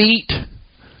defeat,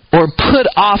 or put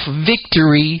off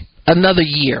victory another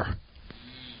year.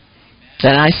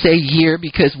 And I say year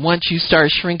because once you start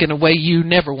shrinking away, you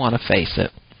never want to face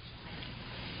it.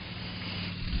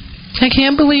 I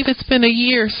can't believe it's been a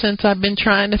year since I've been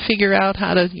trying to figure out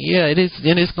how to, it is,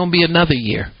 and it's going to be another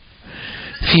year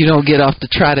if you don't get off to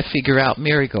try to figure out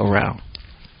merry-go-round.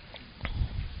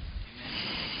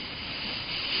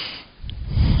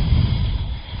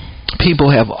 People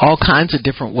have all kinds of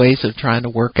different ways of trying to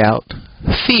work out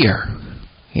fear.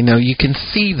 You can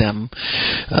see them.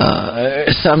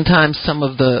 Sometimes some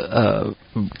of the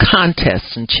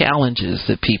contests and challenges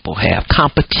that people have,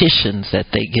 competitions that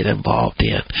they get involved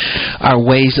in, are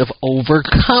ways of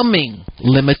overcoming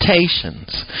limitations,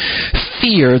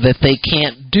 fear that they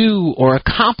can't do or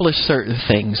accomplish certain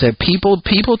things. That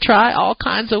people try all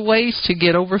kinds of ways to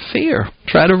get over fear,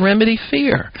 try to remedy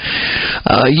fear.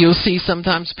 You'll see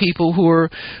sometimes people who are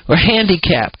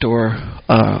handicapped or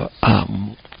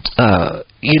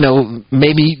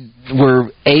maybe were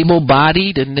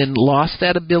able-bodied and then lost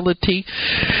that ability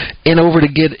in order to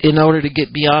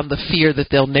get beyond the fear that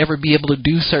they'll never be able to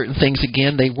do certain things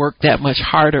again. They work that much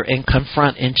harder and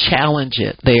confront and challenge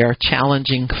it. They are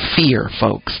challenging fear,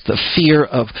 folks. The fear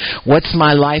of what's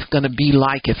my life going to be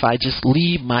like if I just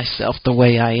leave myself the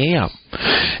way I am.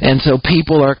 And so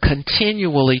people are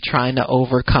continually trying to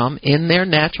overcome in their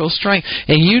natural strength.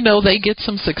 And they get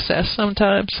some success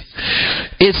sometimes.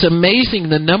 It's amazing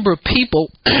the number of people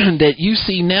that you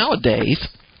see nowadays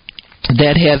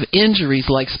that have injuries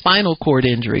like spinal cord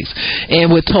injuries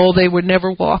and were told they would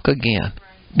never walk again.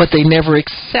 but they never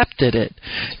accepted it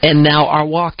and now are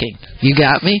walking. You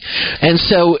got me? And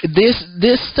so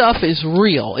this stuff is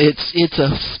real. It's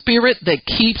a spirit that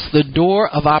keeps the door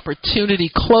of opportunity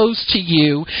closed to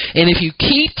you, and if you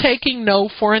keep taking no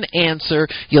for an answer,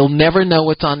 you'll never know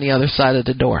what's on the other side of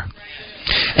the door.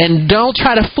 And don't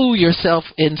try to fool yourself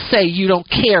and say you don't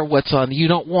care what's on. You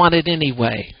don't want it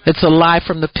anyway. It's a lie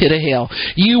from the pit of hell.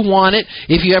 You want it.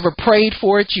 If you ever prayed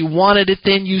for it, you wanted it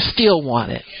then, you still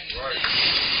want it.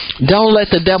 Don't let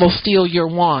the devil steal your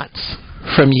wants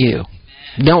from you.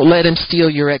 Don't let him steal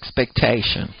your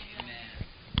expectation.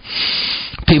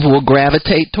 People will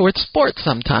gravitate towards sports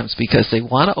sometimes because they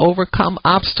want to overcome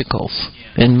obstacles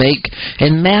and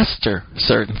master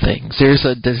certain things. There's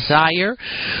a desire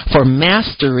for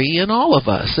mastery in all of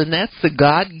us, and that's the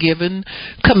God-given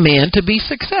command to be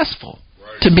successful.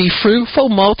 To be fruitful,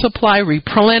 multiply,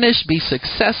 replenish, be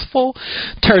successful,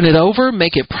 turn it over,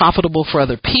 make it profitable for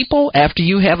other people. After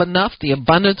you have enough, the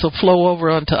abundance will flow over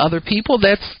onto other people.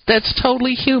 That's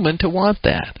totally human to want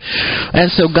that. And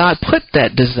so God put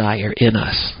that desire in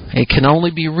us. It can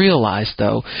only be realized,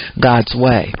 though, God's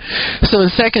way. So in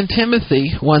 2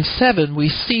 Timothy 1:7, we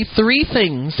see three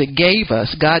things that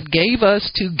God gave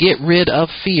us to get rid of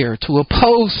fear, to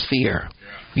oppose fear.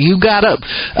 You got to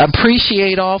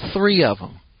appreciate all three of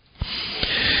them.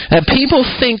 People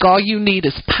think all you need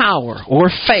is power or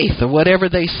faith or whatever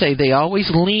they say. They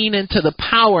always lean into the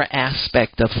power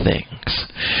aspect of things.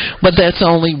 But that's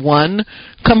only one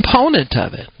component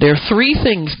of it. There are three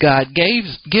things God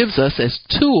gives us as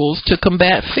tools to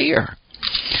combat fear.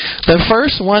 The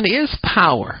first one is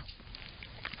power.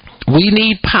 We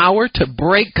need power to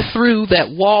break through that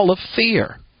wall of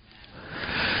fear.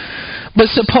 But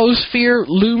suppose fear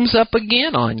looms up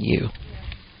again on you.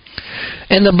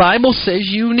 And the Bible says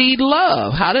you need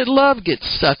love. How did love get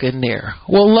stuck in there?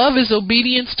 Well, love is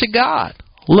obedience to God.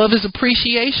 Love is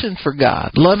appreciation for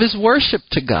God. Love is worship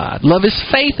to God. Love is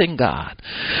faith in God.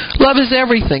 Love is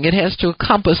everything. It has to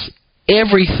encompass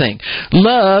everything.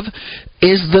 Love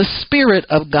is the Spirit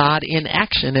of God in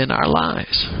action in our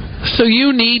lives. So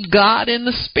you need God in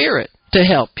the Spirit to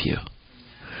help you.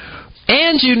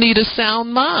 And you need a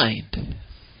sound mind.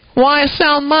 Why a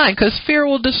sound mind? Because fear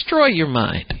will destroy your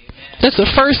mind. That's the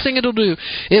first thing it'll do.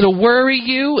 It'll worry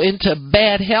you into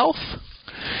bad health.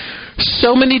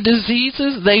 So many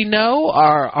diseases they know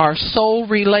are soul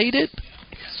related.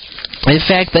 In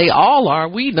fact, they all are.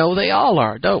 We know they all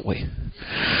are, don't we?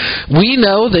 We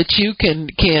know that you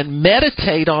can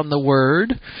meditate on the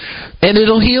Word and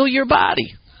it'll heal your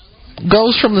body.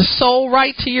 Goes from the soul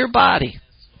right to your body.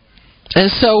 And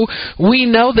so we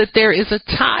know that there is a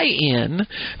tie-in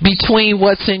between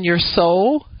what's in your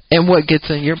soul and what gets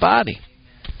in your body.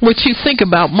 What you think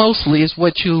about mostly is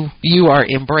what you are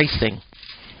embracing.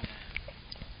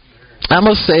 I'm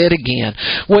going to say it again.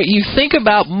 What you think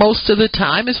about most of the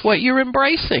time is what you're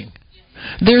embracing.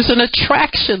 There's an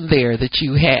attraction there that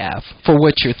you have for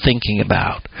what you're thinking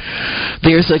about.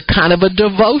 There's a kind of a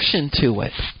devotion to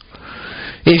it.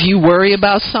 If you worry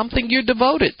about something, you're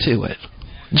devoted to it.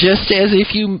 Just as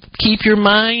if you keep your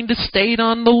mind stayed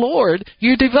on the Lord,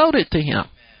 you're devoted to Him.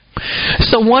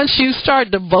 So once you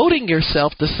start devoting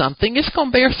yourself to something, it's going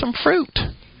to bear some fruit.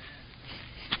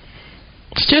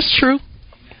 It's just true.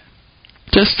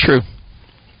 Just true.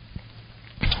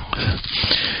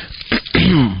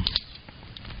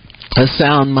 A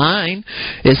sound mind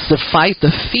is to fight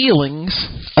the feelings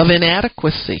of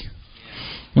inadequacy.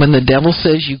 When the devil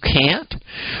says you can't,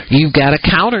 you've got to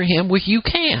counter him with you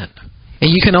can. And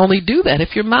you can only do that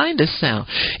if your mind is sound.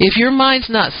 If your mind's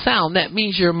not sound, that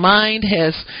means your mind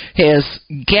has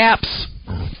gaps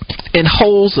and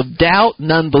holes of doubt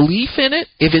and unbelief in it.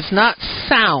 If it's not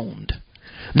sound,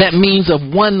 that means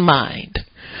of one mind.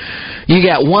 You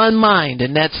got one mind,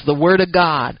 and that's the Word of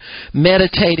God,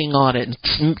 meditating on it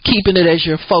and keeping it as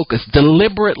your focus,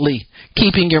 deliberately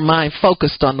keeping your mind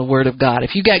focused on the Word of God.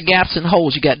 If you got gaps and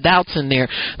holes, you got doubts in there,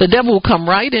 the devil will come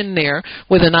right in there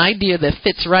with an idea that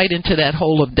fits right into that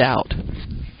hole of doubt.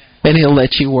 And he'll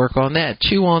let you work on that.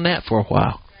 Chew on that for a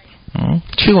while.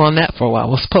 Chew on that for a while.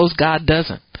 Well, suppose God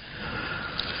doesn't.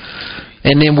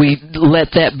 And then we let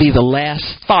that be the last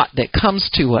thought that comes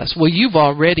to us. Well, you've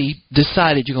already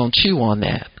decided you're going to chew on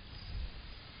that.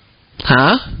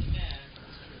 Huh?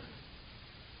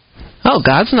 Oh,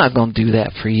 God's not going to do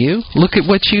that for you. Look at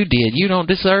what you did. You don't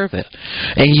deserve it.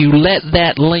 And you let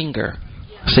that linger.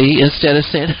 See, instead of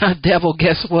saying, devil,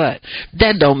 guess what?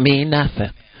 That don't mean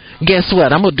nothing. Guess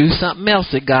what? I'm going to do something else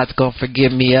that God's going to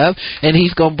forgive me of, and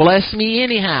He's going to bless me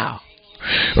anyhow.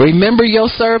 Remember your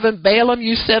servant Balaam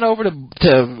you sent over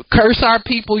to curse our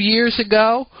people years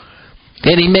ago?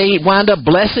 And he wound up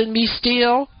blessing me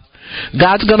still?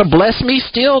 God's going to bless me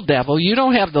still, devil. You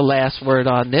don't have the last word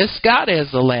on this. God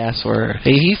has the last word.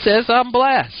 He says I'm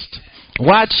blessed.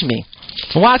 Watch me.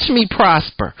 Watch me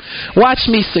prosper. Watch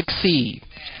me succeed.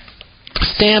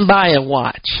 Stand by and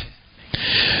watch.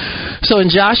 So in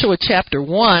Joshua chapter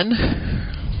 1,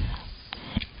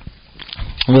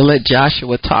 we'll let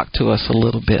Joshua talk to us a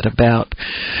little bit about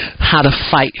how to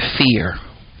fight fear,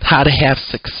 how to have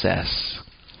success.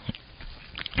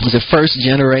 He was the first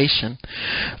generation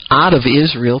out of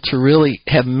Israel to really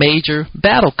have major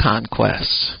battle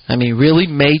conquests. I mean, really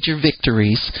major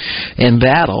victories in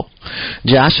battle.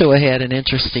 Joshua had an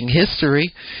interesting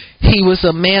history. He was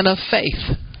a man of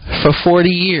faith for 40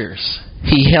 years.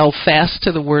 He held fast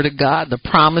to the Word of God, the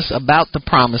promise about the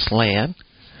promised land.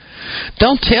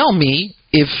 Don't tell me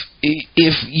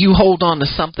if you hold on to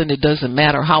something, it doesn't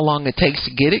matter how long it takes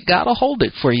to get it. God will hold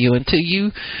it for you until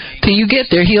you get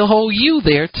there. He'll hold you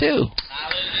there too.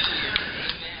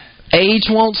 Age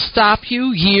won't stop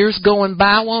you. Years going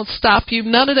by won't stop you.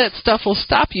 None of that stuff will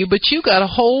stop you. But you got to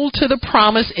hold to the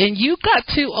promise, and you got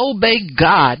to obey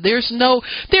God. There's no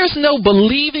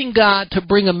believing God to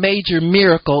bring a major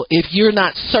miracle if you're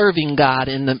not serving God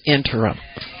in the interim.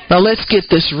 Now let's get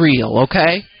this real,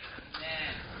 okay?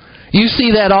 You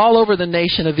see that all over the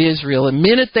nation of Israel. The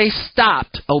minute they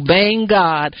stopped obeying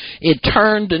God, it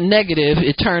turned negative.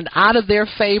 It turned out of their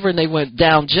favor, and they went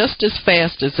down just as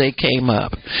fast as they came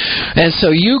up. And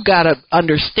so you got to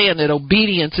understand that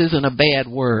obedience isn't a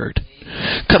bad word.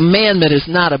 Commandment is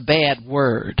not a bad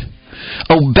word.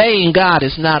 Obeying God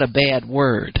is not a bad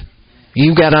word.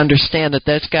 You got to understand that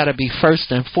that's got to be first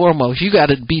and foremost. You got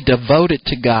to be devoted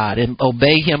to God and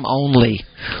obey Him only,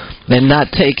 and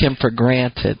not take Him for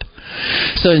granted.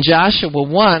 So in Joshua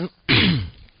 1,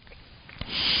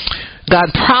 God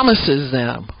promises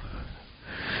them.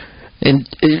 And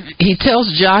He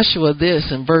tells Joshua this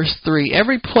in verse 3,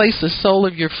 every place the sole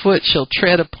of your foot shall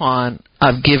tread upon,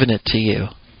 I've given it to you.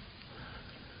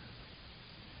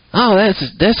 Oh,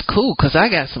 that's cool, because I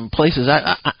got some places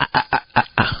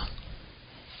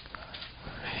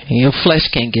your flesh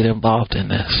can't get involved in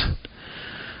this.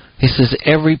 He says,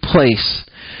 every place.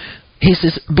 He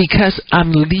says, because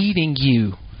I'm leading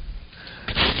you.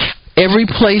 Every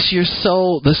place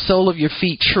the sole of your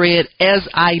feet tread, as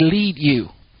I lead you,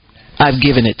 I've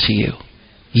given it to you.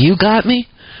 You got me?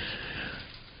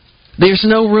 There's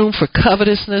no room for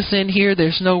covetousness in here.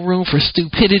 There's no room for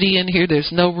stupidity in here.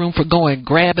 There's no room for going and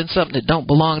grabbing something that don't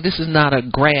belong. This is not a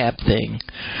grab thing.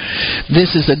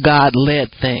 This is a God-led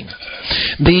thing.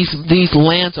 These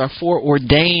lands are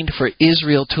foreordained for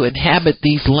Israel to inhabit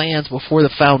these lands before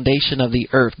the foundation of the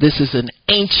earth. This is an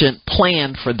ancient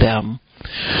plan for them.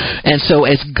 And so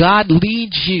as God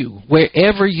leads you,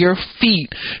 wherever your feet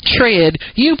tread,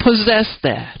 you possess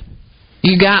that.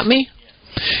 You got me?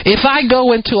 If I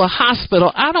go into a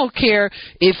hospital, I don't care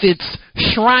if it's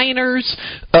Shriners,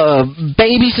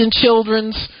 Babies and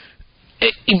Children's,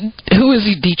 who is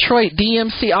he, Detroit,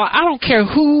 DMC, I don't care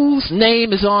whose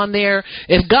name is on there.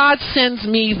 If God sends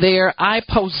me there, I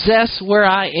possess where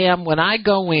I am when I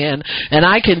go in, and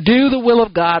I can do the will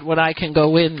of God when I can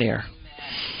go in there.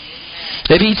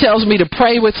 If He tells me to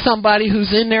pray with somebody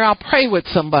who's in there, I'll pray with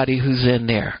somebody who's in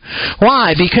there.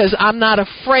 Why? Because I'm not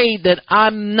afraid that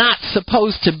I'm not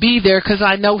supposed to be there, because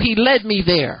I know He led me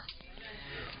there.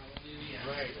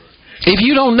 If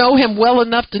you don't know Him well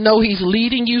enough to know He's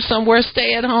leading you somewhere,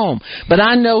 stay at home. But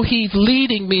I know He's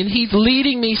leading me, and He's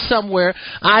leading me somewhere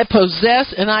I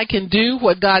possess, and I can do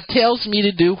what God tells me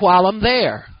to do while I'm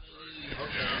there.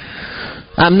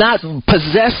 I'm not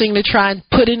possessing to try and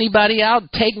put anybody out,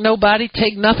 take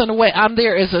nothing away. I'm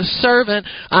there as a servant.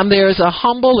 I'm there as a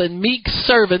humble and meek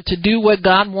servant to do what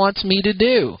God wants me to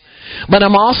do. But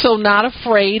I'm also not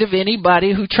afraid of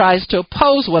anybody who tries to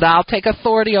oppose what I'll take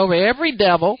authority over every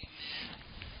devil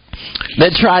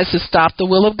that tries to stop the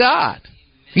will of God.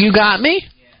 You got me?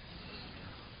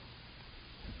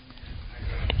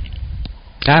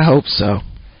 I hope so,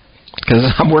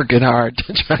 because I'm working hard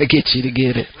to try to get you to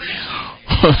get it.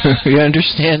 You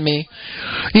understand me?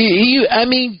 I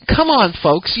mean, come on,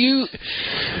 folks.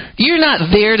 You're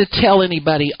not there to tell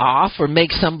anybody off or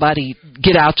make somebody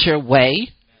get out your way.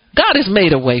 God has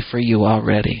made a way for you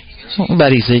already.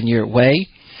 Nobody's in your way.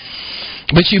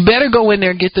 But you better go in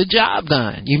there and get the job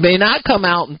done. You may not come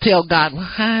out and tell God, well,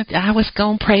 I was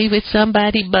going to pray with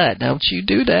somebody, but don't you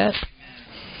do that.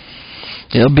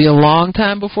 It'll be a long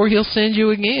time before He'll send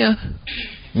you again.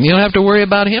 You don't have to worry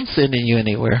about Him sending you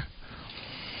anywhere.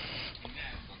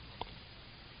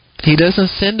 He doesn't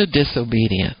send a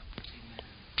disobedient.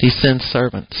 He sends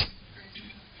servants.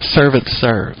 Servants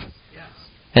serve,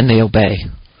 and they obey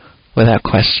without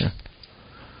question.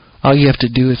 All you have to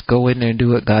do is go in there and do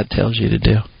what God tells you to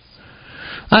do.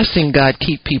 I've seen God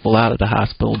keep people out of the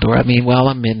hospital door. I mean, while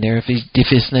I'm in there, if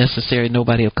it's necessary,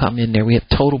 nobody will come in there. We have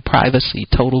total privacy,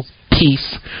 total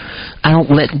peace. I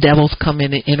don't let devils come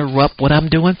in and interrupt what I'm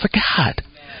doing for God.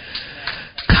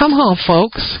 Come on,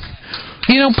 folks.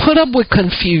 You don't put up with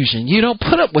confusion. You don't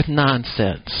put up with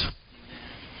nonsense.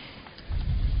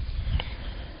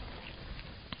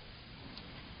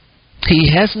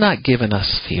 He has not given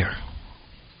us fear.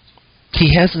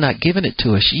 He has not given it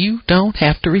to us. You don't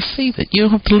have to receive it. You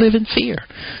don't have to live in fear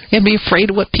and be afraid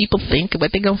of what people think and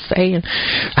what they're going to say. And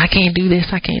I can't do this.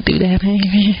 I can't do that.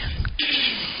 Amen.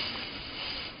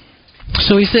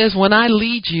 So he says, when I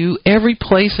lead you, every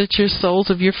place that your soles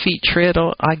of your feet tread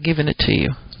on, I've given it to you.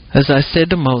 As I said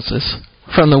to Moses,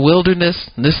 from the wilderness,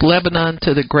 this Lebanon,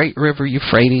 to the great river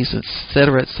Euphrates,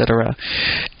 etc., etc.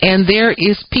 And there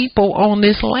is people on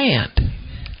this land.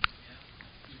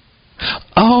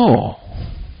 Oh.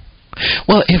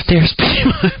 Well, if there's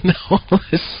people... No,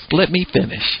 let me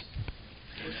finish.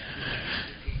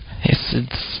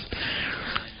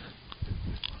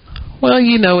 Well,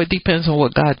 you know, it depends on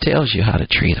what God tells you how to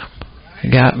treat them.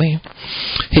 You got me?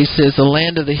 He says, the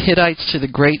land of the Hittites to the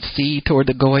great sea toward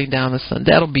the going down of the sun.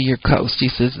 That'll be your coast. He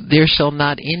says, there shall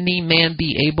not any man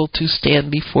be able to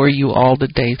stand before you all the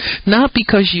days. Not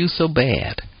because you so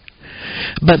bad,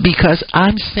 but because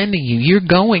I'm sending you. You're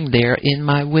going there in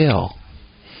my will.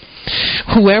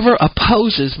 Whoever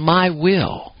opposes my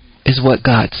will, is what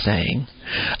God's saying,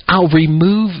 I'll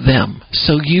remove them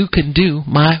so you can do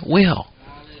my will.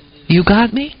 You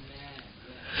got me?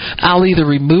 I'll either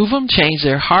remove them, change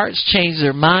their hearts, change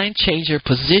their mind, change their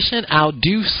position. I'll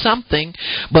do something.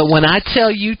 But when I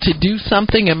tell you to do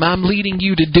something and I'm leading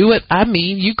you to do it, I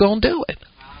mean you're going to do it.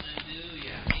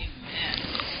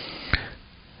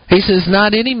 He says,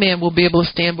 not any man will be able to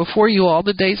stand before you all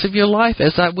the days of your life.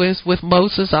 As I was with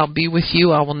Moses, I'll be with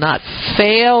you. I will not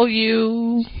fail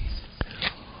you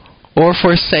or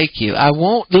forsake you. I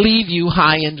won't leave you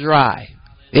high and dry.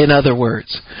 In other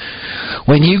words,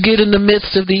 when you get in the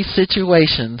midst of these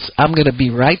situations, I'm going to be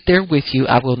right there with you.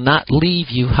 I will not leave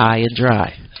you high and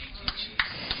dry.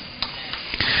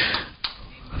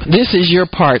 This is your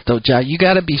part, though, John. You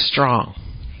got to be strong.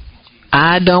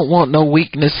 I don't want no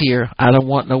weakness here. I don't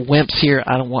want no wimps here.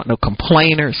 I don't want no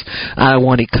complainers. I don't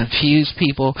want to confuse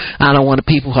people. I don't want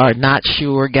people who are not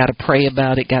sure, got to pray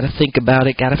about it, got to think about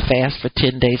it, got to fast for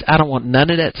 10 days. I don't want none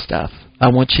of that stuff. I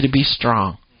want you to be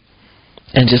strong.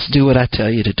 And just do what I tell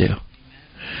you to do.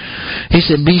 He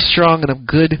said, be strong and of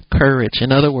good courage. In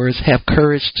other words, have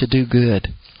courage to do good.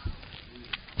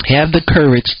 Have the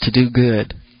courage to do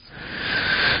good.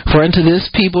 For unto this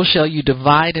people shall you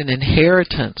divide an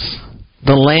inheritance,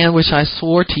 the land which I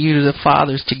swore to you to the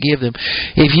fathers to give them.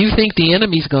 If you think the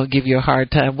enemy's going to give you a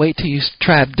hard time, wait till you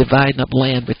try dividing up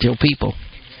land with your people.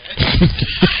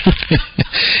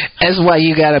 That's why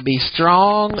you got to be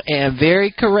strong and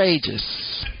very courageous.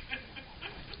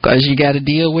 Because you got to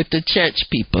deal with the church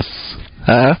peoples.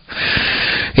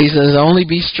 He says, only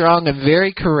be strong and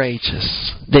very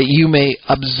courageous, that you may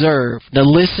observe. Now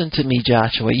listen to me,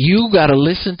 Joshua. You got to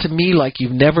listen to me like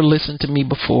you've never listened to me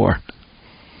before.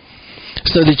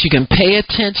 So that you can pay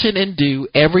attention and do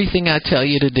everything I tell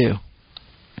you to do.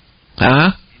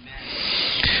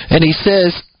 And he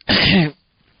says...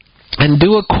 and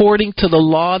do according to the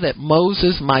law that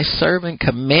Moses, my servant,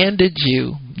 commanded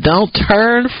you. Don't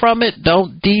turn from it.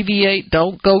 Don't deviate.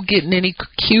 Don't go getting any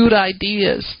cute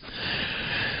ideas.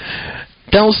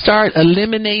 Don't start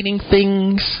eliminating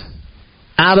things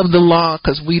out of the law,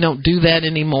 because we don't do that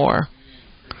anymore.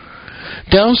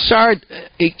 Don't start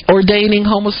ordaining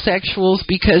homosexuals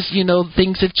because, you know,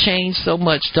 things have changed so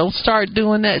much. Don't start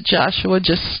doing that, Joshua.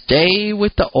 Just stay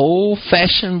with the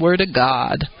old-fashioned Word of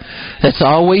God that's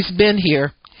always been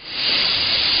here.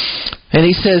 And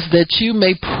he says that you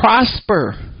may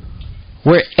prosper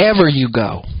wherever you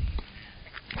go.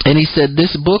 And he said,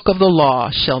 this book of the law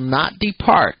shall not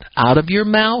depart out of your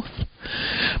mouth,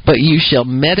 but you shall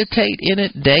meditate in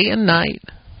it day and night,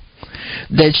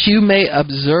 that you may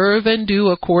observe and do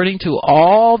according to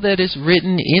all that is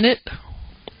written in it.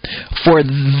 For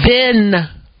then...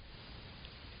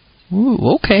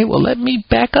 okay, well, let me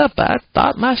back up. I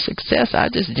thought my success, I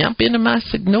just jump into my...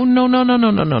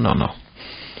 No.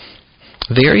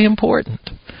 Very important.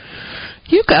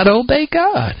 You got to obey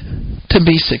God to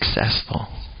be successful.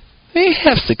 You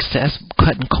have success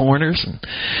cutting corners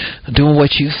and doing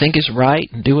what you think is right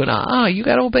and doing... you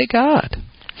got to obey God.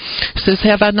 It says,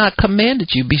 have I not commanded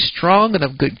you? Be strong and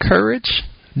of good courage.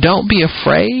 Don't be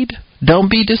afraid. Don't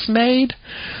be dismayed.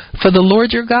 For the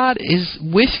Lord your God is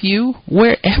with you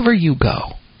wherever you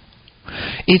go.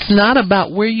 It's not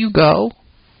about where you go.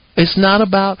 It's not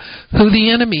about who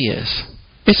the enemy is.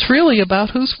 It's really about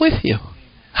who's with you.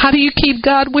 How do you keep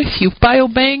God with you? By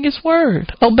obeying His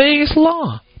word, obeying His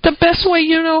law. The best way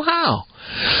you know how.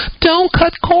 Don't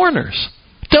cut corners.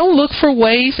 Don't look for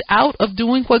ways out of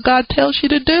doing what God tells you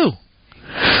to do.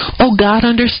 Oh, God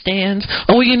understands.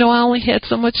 Oh, I only had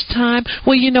so much time.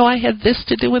 Well, I had this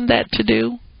to do and that to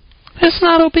do. That's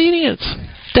not obedience.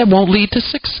 That won't lead to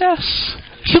success.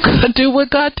 You got to do what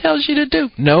God tells you to do,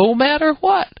 no matter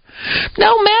what.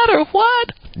 No matter what.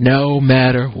 No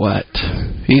matter what.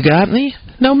 You got me?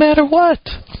 No matter what.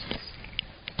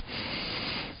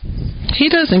 He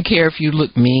doesn't care if you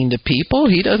look mean to people.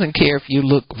 He doesn't care if you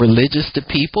look religious to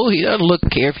people. He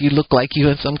doesn't care if you look like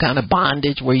you're in some kind of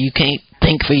bondage where you can't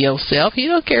think for yourself. He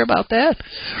don't care about that.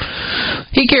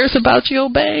 He cares about you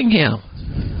obeying Him.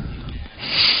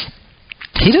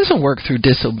 He doesn't work through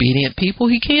disobedient people.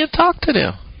 He can't talk to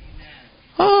them.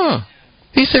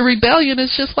 He said rebellion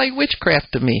is just like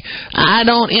witchcraft to me. I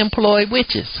don't employ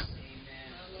witches.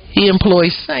 He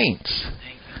employs saints.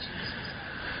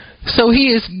 So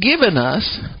He has given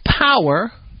us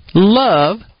power,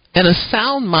 love, and a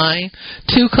sound mind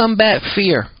to combat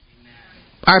fear,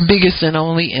 our biggest and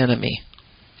only enemy.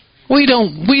 We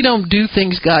don't do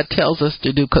things God tells us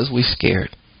to do because we're scared.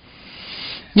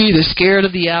 You're either scared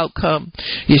of the outcome.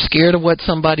 You're scared of what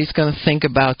somebody's going to think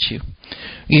about you.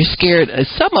 You're scared.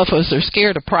 Some of us are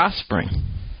scared of prospering.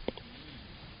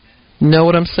 Know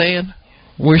what I'm saying?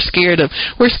 We're scared of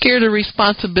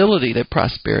responsibility that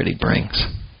prosperity brings.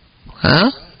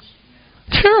 Huh?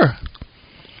 Sure.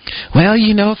 Well,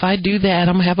 if I do that,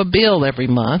 I'm going to have a bill every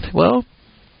month. Well,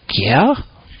 yeah.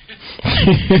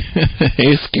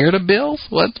 You're scared of bills?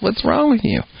 What's wrong with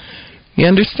you? You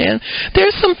understand?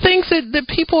 There's some things that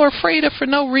people are afraid of for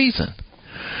no reason.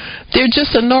 They're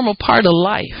just a normal part of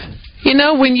life.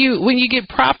 When you get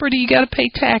property, you got to pay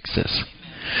taxes.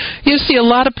 You see a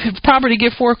lot of property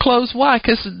get foreclosed. Why?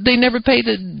 Because they never pay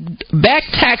the back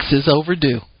taxes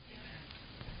overdue.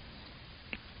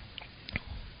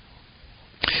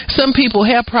 Some people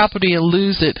have property and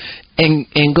lose it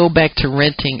and go back to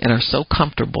renting and are so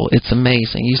comfortable. It's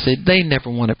amazing. You said they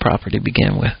never wanted property to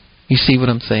begin with. You see what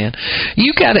I'm saying?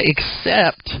 You got to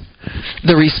accept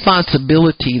the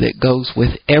responsibility that goes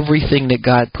with everything that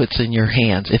God puts in your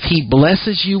hands. If He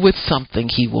blesses you with something,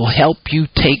 He will help you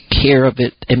take care of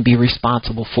it and be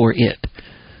responsible for it.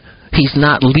 He's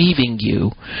not leaving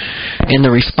you in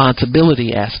the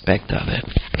responsibility aspect of it.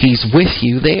 He's with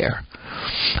you there.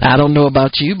 I don't know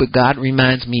about you, but God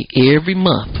reminds me every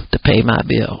month to pay my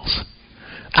bills.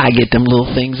 I get them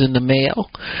little things in the mail.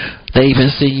 They even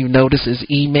send you notices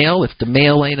email. If the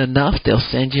mail ain't enough, they'll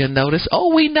send you a notice.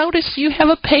 Oh, we noticed you have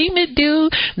a payment due.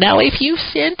 Now, if you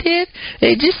sent it,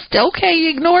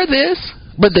 ignore this.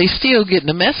 But they still getting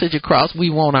the message across, we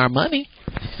want our money.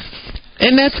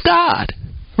 And that's God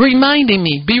reminding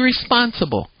me, be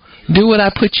responsible. Do what I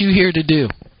put you here to do.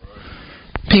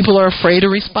 People are afraid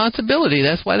of responsibility.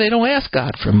 That's why they don't ask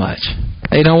God for much.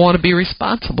 They don't want to be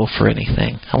responsible for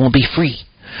anything. I want to be free.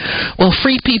 Well,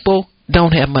 free people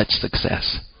don't have much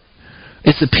success.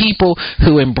 It's the people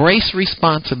who embrace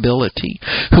responsibility,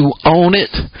 who own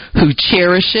it, who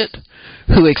cherish it,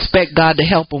 who expect God to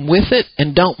help them with it,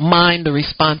 and don't mind the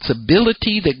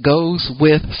responsibility that goes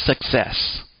with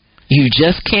success. You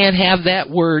just can't have that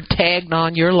word tagged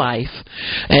on your life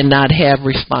and not have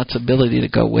responsibility to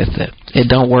go with it. It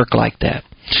don't work like that.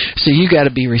 So you got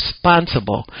to be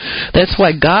responsible. That's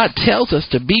why God tells us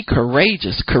to be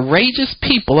courageous. Courageous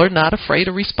people are not afraid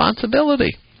of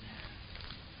responsibility.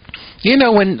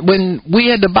 When we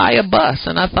had to buy a bus,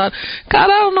 and I thought, God,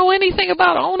 I don't know anything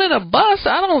about owning a bus.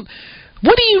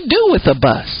 What do you do with a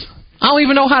bus? I don't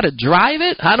even know how to drive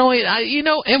it.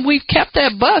 And we've kept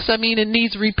that bus. It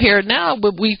needs repair now,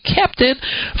 but we've kept it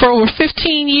for over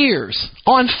 15 years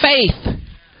on faith.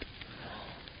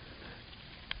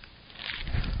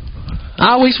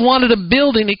 I always wanted a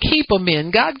building to keep them in.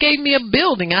 God gave me a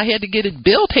building. I had to get it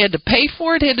built, had to pay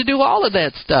for it, had to do all of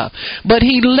that stuff. But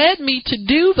He led me to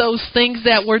do those things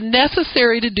that were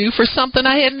necessary to do for something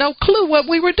I had no clue what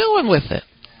we were doing with it.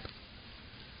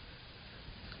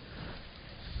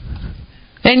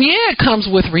 And it comes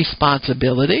with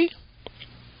responsibility.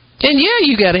 And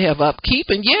you got to have upkeep.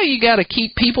 And you got to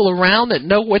keep people around that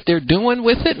know what they're doing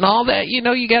with it and all that. You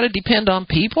got to depend on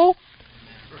people.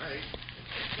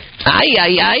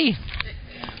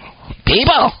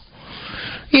 People.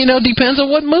 Depends on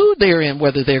what mood they're in,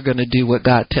 whether they're going to do what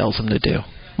God tells them to do.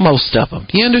 Most of them.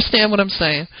 You understand what I'm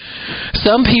saying?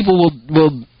 Some people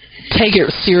will take it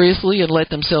seriously and let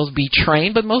themselves be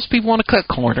trained, but most people want to cut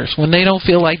corners. When they don't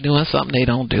feel like doing something, they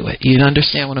don't do it. You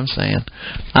understand what I'm saying?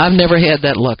 I've never had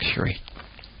that luxury.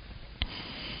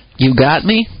 You got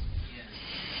me?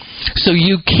 So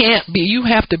you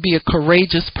have to be a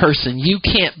courageous person. You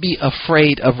can't be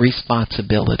afraid of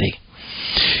responsibility.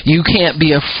 You can't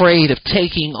be afraid of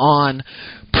taking on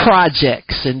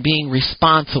projects and being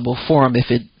responsible for them. If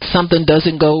something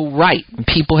doesn't go right and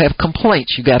people have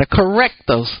complaints, you got to correct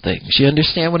those things. You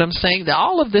understand what I'm saying? That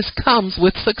all of this comes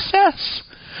with success.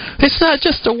 It's not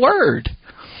just a word.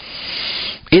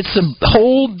 It's a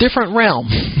whole different realm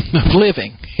of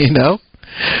living, you know.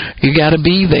 You got to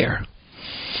be there.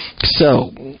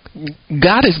 So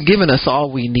God has given us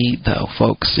all we need, though,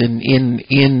 folks,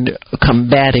 in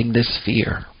combating this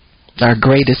fear, our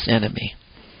greatest enemy.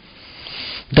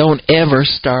 Don't ever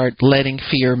start letting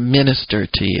fear minister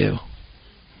to you.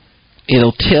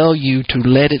 It'll tell you to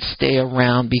let it stay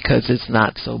around because it's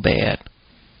not so bad.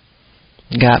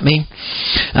 Got me?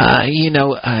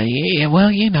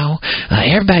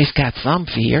 Everybody's got some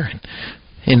fear,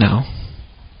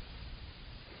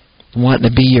 wanting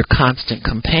to be your constant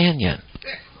companion.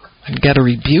 You got to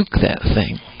rebuke that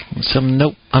thing. So,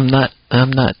 nope, I'm not,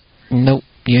 nope,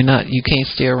 you're not, you can't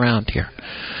stay around here.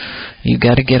 You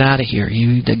got to get out of here.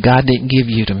 God didn't give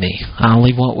you to me. I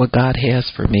only want what God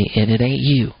has for me, and it ain't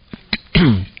you.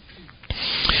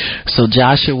 So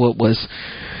Joshua was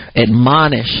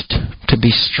admonished to be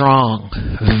strong,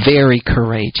 very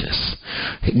courageous.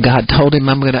 God told him,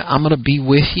 I'm gonna be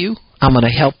with you. I'm going to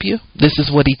help you. This is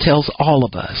what he tells all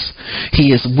of us.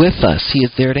 He is with us. He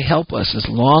is there to help us. As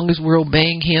long as we're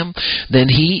obeying him, then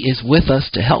he is with us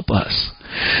to help us.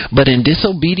 But in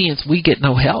disobedience, we get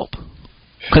no help.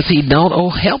 Because he don't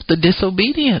help the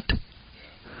disobedient.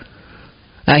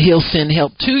 Now, he'll send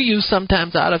help to you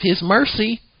sometimes out of his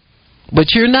mercy.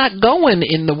 But you're not going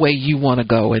in the way you want to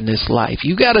go in this life.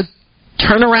 You got to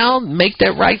turn around, make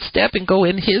that right step, and go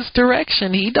in his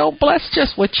direction. He don't bless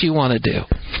just what you want to do.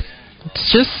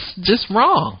 It's just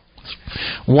wrong.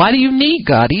 Why do you need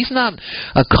God? He's not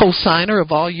a cosigner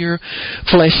of all your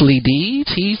fleshly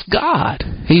deeds. He's God.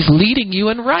 He's leading you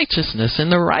in righteousness,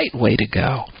 in the right way to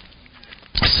go.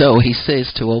 So he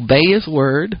says to obey his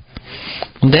word.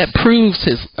 That proves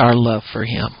our love for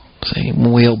him. See,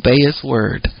 when we obey his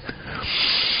word.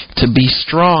 To be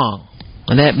strong.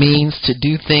 And that means to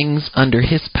do things under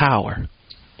his power.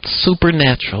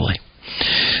 Supernaturally.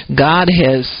 God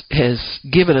has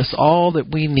given us all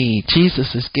that we need.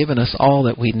 Jesus has given us all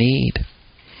that we need.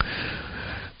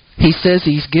 He says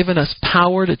he's given us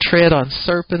power to tread on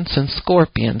serpents and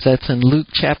scorpions. That's in Luke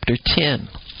chapter 10.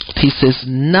 He says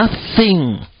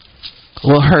nothing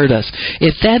will hurt us.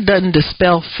 If that doesn't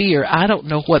dispel fear, I don't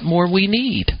know what more we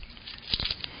need.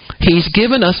 He's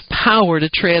given us power to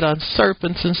tread on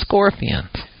serpents and scorpions.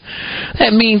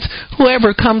 That means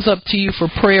whoever comes up to you for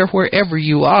prayer, wherever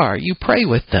you are, you pray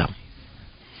with them.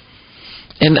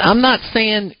 And I'm not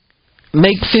saying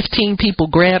make 15 people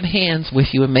grab hands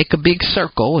with you and make a big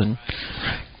circle and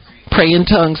pray in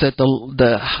tongues at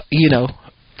the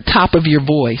top of your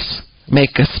voice.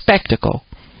 Make a spectacle.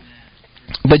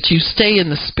 But you stay in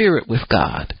the spirit with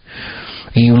God.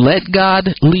 And you let God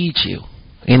lead you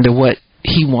into what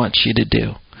he wants you to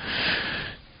do.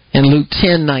 In Luke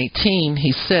 10:19,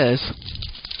 he says,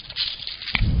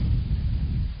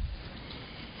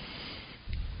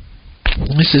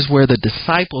 this is where the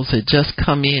disciples had just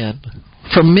come in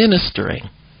from ministering.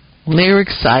 They were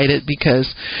excited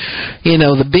because,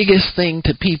 the biggest thing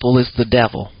to people is the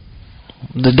devil.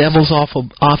 The devil's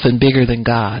often bigger than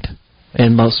God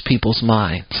in most people's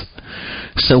minds.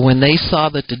 So when they saw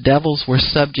that the devils were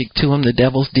subject to him, the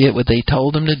devils did what they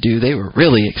told them to do, they were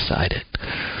really excited.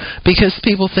 Because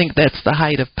people think that's the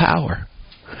height of power.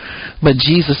 But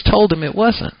Jesus told them it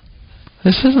wasn't.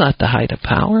 This is not the height of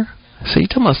power. See,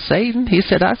 talking about Satan, he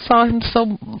said, I saw him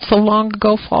so long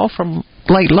ago fall from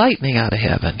like lightning out of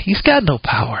heaven. He's got no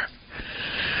power.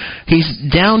 He's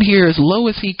down here as low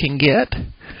as he can get.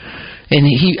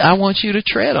 And I want you to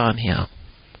tread on him.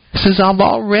 He says, I've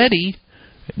already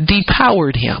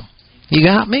depowered him. You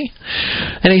got me?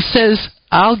 And he says,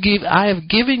 I have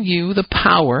given you the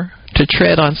power to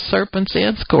tread on serpents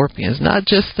and scorpions, not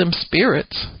just them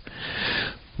spirits,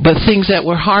 but things that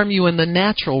will harm you in the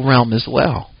natural realm as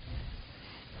well.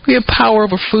 We have power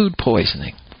over food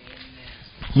poisoning.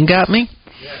 You got me?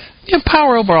 You have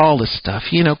power over all this stuff.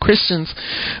 Christians,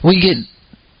 we get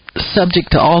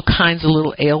subject to all kinds of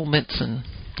little ailments, and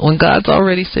when God's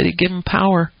already said he'd give them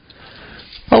power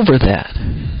over that.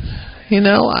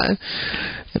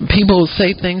 People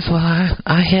say things like,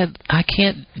 I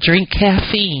can't drink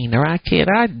caffeine, or I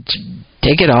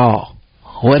take it all.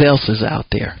 what else is out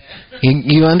there.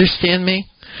 You understand me?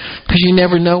 Because you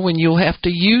never know when you'll have to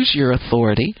use your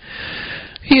authority.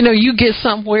 You get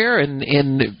somewhere and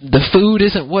the food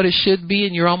isn't what it should be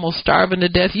and you're almost starving to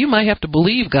death. You might have to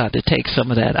believe God to take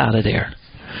some of that out of there.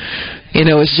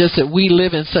 It's just that we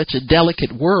live in such a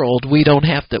delicate world, we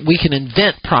can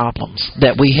invent problems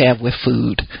that we have with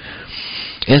food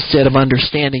instead of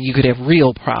understanding you could have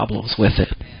real problems with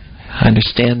it.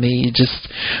 Understand me?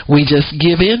 We just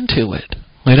give in to it.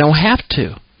 We don't have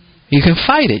to. You can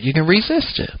fight it. You can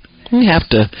resist it. You have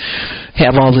to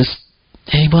have all this,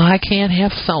 hey, well, I can't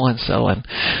have so-and-so, and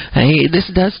hey, this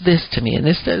does this to me, and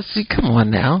this does, come on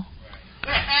now.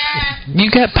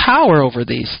 You got power over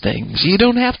these things. You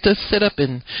don't have to sit up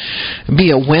and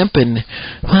be a wimp and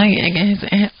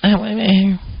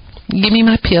give me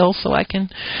my pill so I can,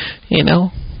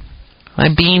 my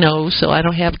Beano so I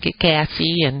don't have to get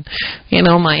gassy, and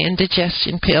my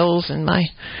indigestion pills and my,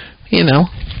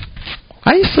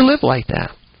 I used to live like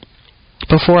that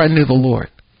before I knew the Lord.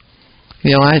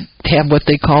 I had what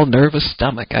they call nervous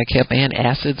stomach. I kept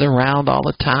antacids around all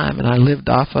the time, and I lived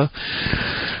off of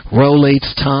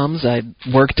Rolaids Tums. I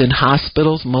worked in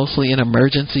hospitals, mostly in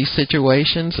emergency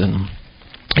situations, and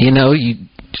you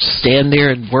stand there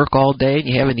and work all day, and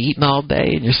you haven't eaten all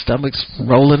day, and your stomach's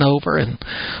rolling over, and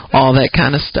all that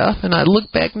kind of stuff. And I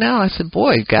look back now, I said,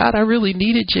 boy, God, I really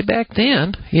needed you back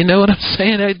then. You know what I'm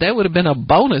saying? That would have been a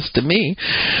bonus to me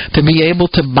to be able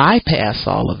to bypass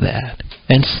all of that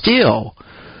and still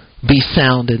be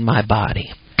sound in my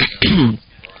body.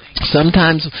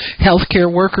 Sometimes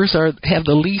healthcare workers have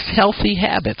the least healthy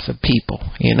habits of people.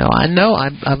 I know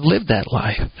I've lived that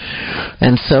life,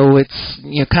 and so it's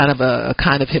kind of a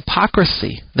kind of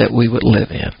hypocrisy that we would live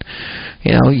in.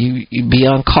 You'd be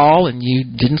on call and you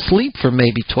didn't sleep for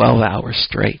maybe 12 hours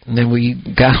straight, and then when you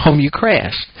got home you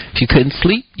crashed. If you couldn't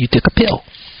sleep, you took a pill.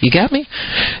 You got me?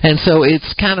 And so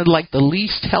it's kind of like the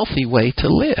least healthy way to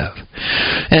live.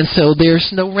 And so there's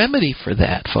no remedy for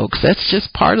that, folks. That's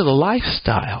just part of the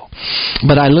lifestyle.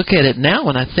 But I look at it now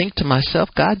and I think to myself,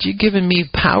 God, you've given me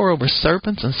power over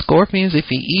serpents and scorpions.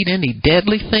 If you eat any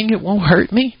deadly thing, it won't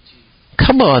hurt me.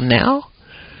 Come on now.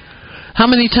 How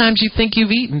many times you think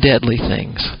you've eaten deadly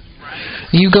things?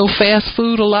 You go fast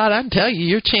food a lot, I can tell you,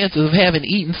 your chances of having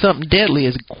eaten something deadly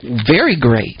is very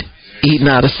great. Eating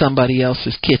out of somebody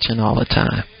else's kitchen all the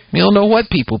time. You don't know what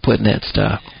people put in that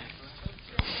stuff.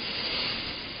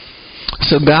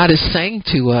 So God is saying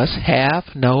to us, have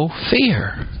no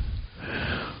fear.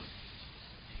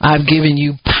 I've given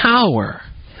you power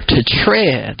to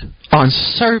tread on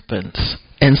serpents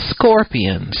and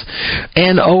scorpions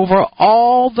and over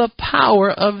all the power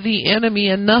of the enemy,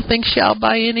 and nothing shall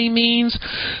by any means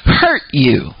hurt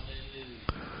you.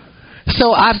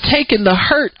 So I've taken the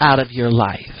hurt out of your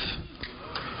life.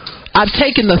 I've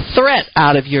taken the threat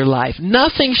out of your life.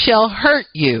 Nothing shall hurt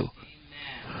you.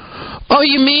 Oh,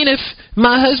 you mean if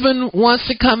my husband wants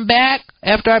to come back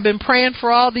after I've been praying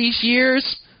for all these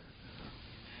years?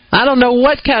 I don't know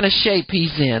what kind of shape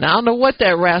he's in. I don't know what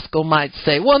that rascal might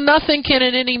say. Well, nothing can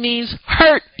in any means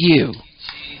hurt you.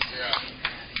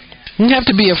 You don't have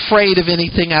to be afraid of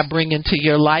anything I bring into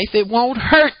your life. It won't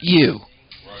hurt you.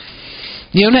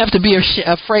 You don't have to be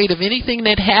afraid of anything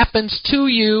that happens to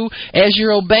you as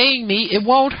you're obeying me. It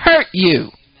won't hurt you.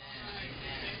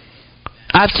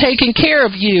 I've taken care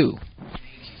of you.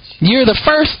 You're the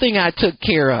first thing I took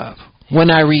care of when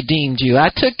I redeemed you. I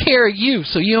took care of you,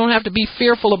 so you don't have to be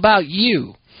fearful about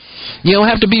you. You don't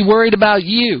have to be worried about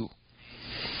you.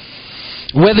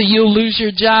 Whether you'll lose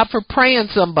your job for praying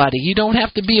somebody, you don't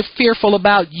have to be fearful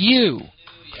about you.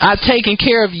 I've taken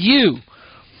care of you.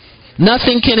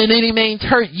 Nothing can in any means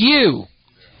hurt you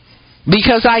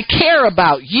because I care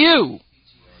about you.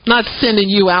 I'm not sending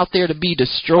you out there to be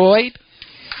destroyed.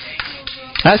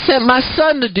 I sent my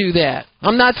son to do that.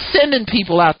 I'm not sending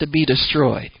people out to be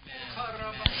destroyed.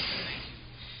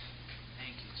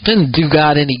 Didn't do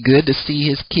God any good to see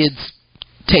his kids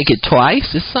take it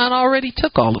twice. His son already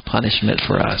took all the punishment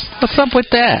for us. What's up with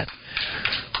that?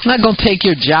 I'm not going to take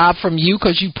your job from you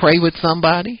because you pray with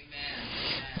somebody.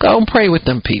 Go and pray with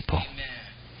them people.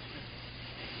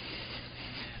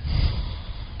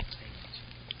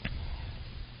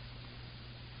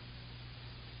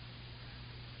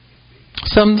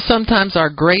 Sometimes our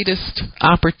greatest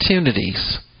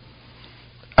opportunities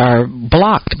are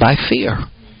blocked by fear.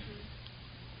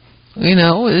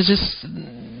 It's just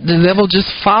the devil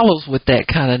just follows with that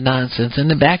kind of nonsense. In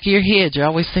the back of your head, you're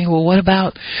always thinking, well, what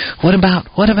about?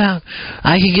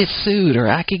 I could get sued, or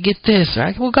I could get this,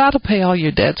 or well, God will pay all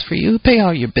your debts for you, pay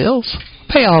all your bills,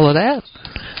 pay all of that.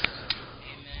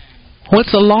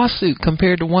 What's a lawsuit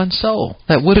compared to one soul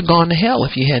that would have gone to hell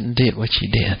if you hadn't did what you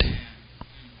did?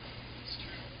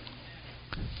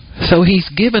 So He's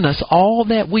given us all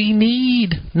that we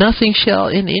need. Nothing shall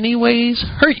in any ways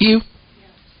hurt you.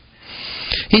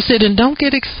 He said, and don't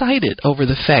get excited over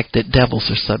the fact that devils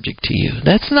are subject to you.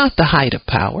 That's not the height of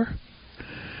power.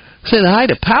 He said the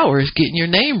height of power is getting your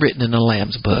name written in the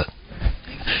Lamb's book.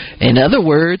 In other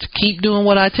words, keep doing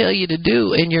what I tell you to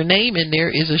do, and your name in there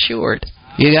is assured.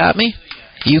 You got me?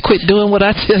 You quit doing what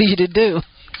I tell you to do.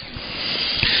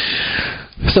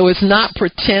 So it's not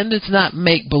pretend, it's not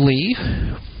make-believe,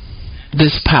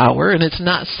 this power, and it's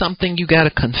not something you got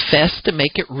to confess to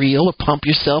make it real or pump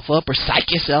yourself up or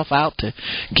psych yourself out to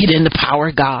get in the power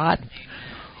of God.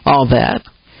 All that.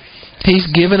 He's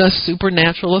given us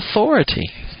supernatural authority.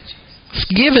 It's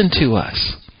given to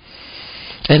us.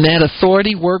 And that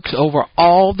authority works over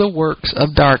all the works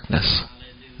of darkness.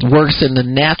 It works in the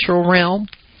natural realm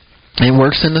and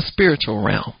works in the spiritual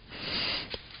realm.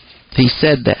 He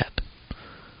said that.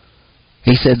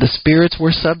 He said the spirits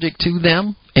were subject to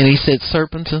them, and He said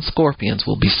serpents and scorpions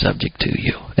will be subject to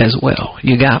you as well.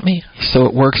 You got me? So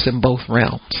it works in both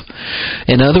realms.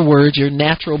 In other words, your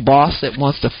natural boss that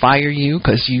wants to fire you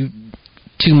because you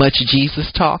too much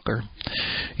Jesus talk, or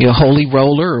you're a holy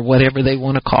roller, or whatever they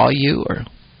want to call you, or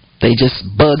they just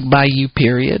bugged by you,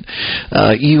 period.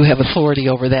 You have authority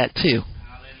over that too.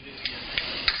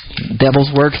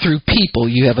 Devils work through people.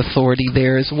 You have authority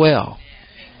there as well.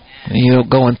 You don't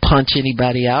go and punch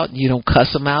anybody out. You don't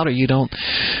cuss them out, or you don't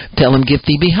tell them, get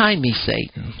thee behind me,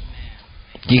 Satan.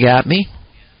 You got me?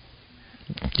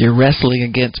 You're wrestling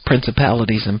against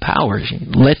principalities and powers.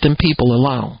 Let them people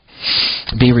alone.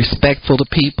 Be respectful to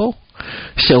people.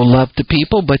 Show love to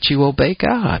people, but you obey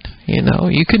God. You know,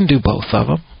 you can do both of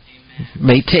them. It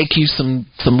may take you some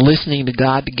listening to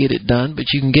God to get it done, but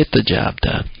you can get the job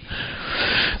done.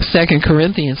 2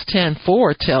 Corinthians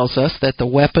 10:4 tells us that the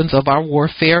weapons of our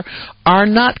warfare are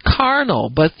not carnal,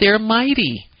 but they're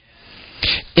mighty.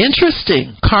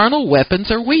 Interesting. Carnal weapons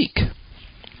are weak.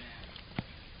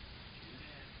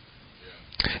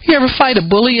 You ever fight a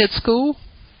bully at school?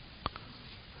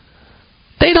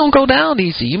 They don't go down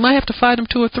easy. You might have to fight them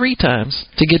 2 or 3 times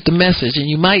to get the message, and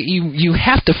you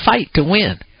have to fight to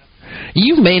win.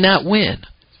 You may not win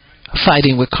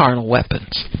fighting with carnal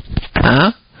weapons.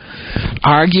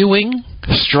 Arguing,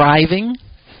 striving,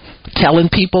 telling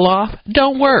people off,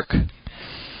 don't work.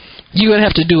 You're going to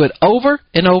have to do it over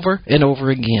and over and over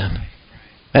again.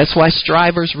 That's why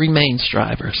strivers remain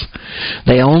strivers.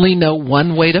 They only know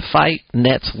one way to fight, and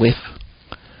that's with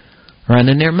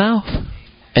running their mouth.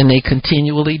 And they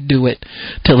continually do it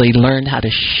till they learn how to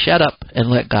shut up and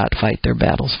let God fight their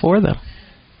battles for them.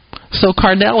 So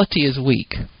carnality is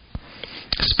weak.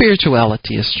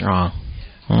 Spirituality is strong.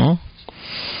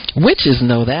 Witches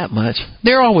know that much.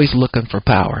 They're always looking for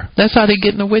power. That's how they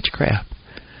get into witchcraft.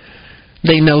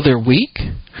 They know they're weak,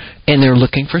 and they're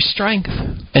looking for strength.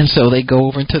 And so they go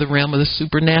over into the realm of the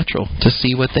supernatural to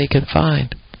see what they can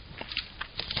find.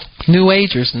 New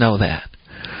Agers know that.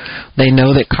 They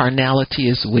know that carnality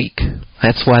is weak.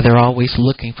 That's why they're always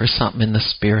looking for something in the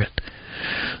spirit.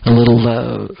 A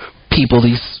little people,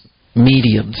 these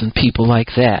mediums and people like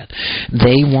that,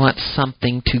 they want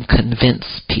something to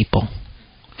convince people.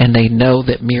 And they know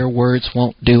that mere words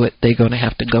won't do it. They're going to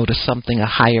have to go to something, a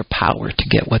higher power, to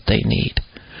get what they need.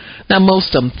 Now,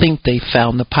 most of them think they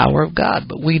found the power of God,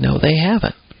 but we know they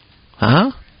haven't.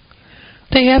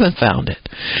 They haven't found it.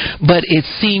 But it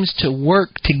seems to work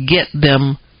to get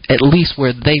them at least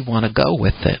where they want to go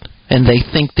with it. And they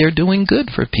think they're doing good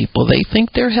for people. They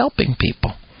think they're helping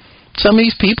people. Some of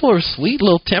these people are sweet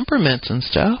little temperaments and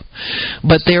stuff,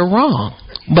 but they're wrong.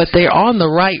 But they're on the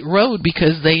right road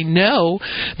because they know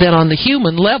that on the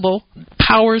human level,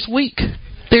 power is weak.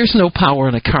 There's no power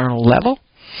on a carnal level.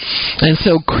 And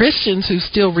so Christians who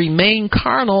still remain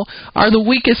carnal are the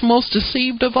weakest, most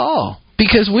deceived of all,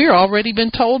 because we're already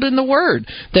been told in the Word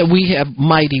that we have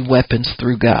mighty weapons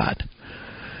through God.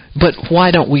 But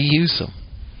why don't we use them?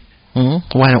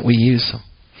 Why don't we use them?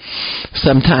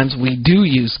 Sometimes we do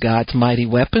use God's mighty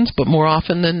weapons, but more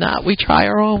often than not, we try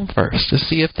our own first to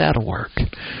see if that'll work.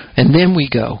 And then we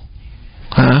go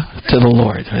to the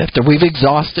Lord. After we've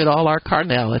exhausted all our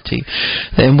carnality,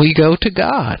 then we go to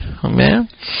God. Amen?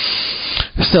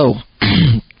 So,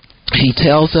 He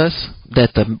tells us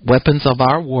that the weapons of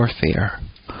our warfare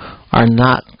are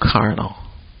not carnal.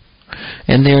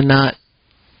 And they're not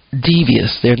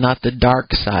devious. They're not the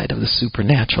dark side of the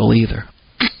supernatural either.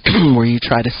 Where you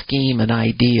try to scheme an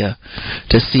idea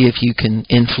to see if you can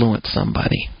influence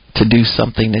somebody to do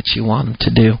something that you want them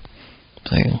to do.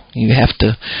 So you have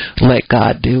to let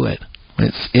God do it.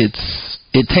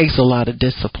 It takes a lot of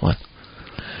discipline.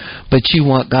 But you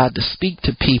want God to speak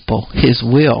to people His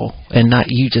will, and not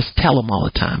you just tell them all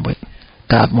the time what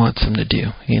God wants them to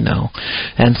do,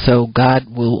 And so God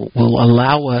will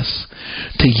allow us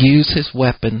to use His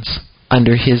weapons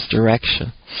under His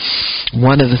direction.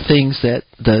 One of the things that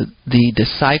the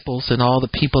disciples and all the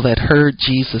people that heard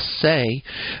Jesus say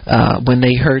when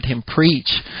they heard Him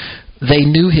preach, they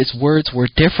knew His words were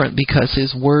different because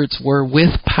His words were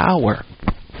with power.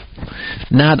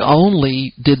 Not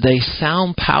only did they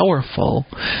sound powerful,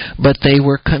 but they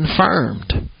were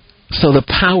confirmed. So the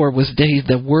power was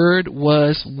the word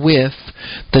was with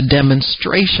the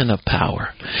demonstration of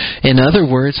power. In other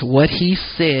words, what He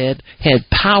said had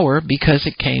power because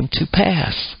it came to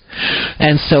pass.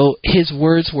 And so His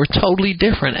words were totally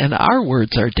different, and our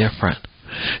words are different.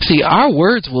 See, our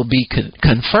words will be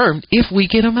confirmed if we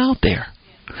get them out there.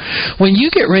 When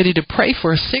you get ready to pray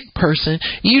for a sick person,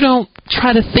 you don't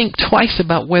try to think twice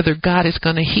about whether God is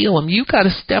going to heal them. You've got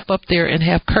to step up there and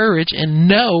have courage and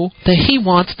know that He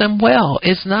wants them well.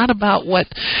 It's not about what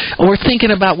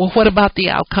thinking about, well, what about the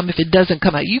outcome if it doesn't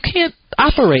come out? You can't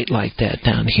operate like that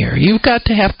down here. You've got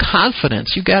to have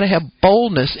confidence. You've got to have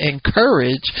boldness and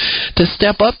courage to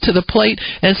step up to the plate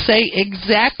and say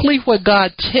exactly what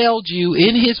God tells you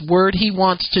in His Word He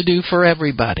wants to do for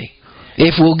everybody.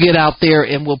 If we'll get out there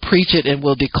and we'll preach it and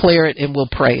we'll declare it and we'll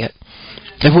pray it.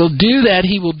 If we'll do that,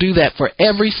 He will do that for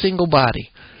every single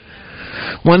body.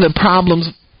 One of the problems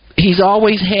He's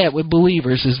always had with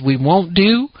believers is we won't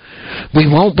do, we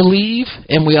won't believe,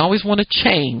 and we always want to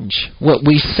change what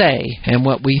we say and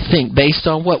what we think based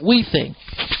on what we think.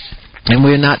 And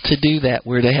we're not to do that.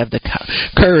 We're to have the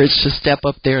courage to step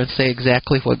up there and say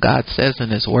exactly what God says in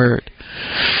His Word.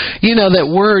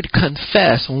 That word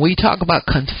confess, when we talk about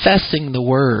confessing the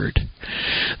Word,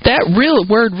 that real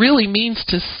word really means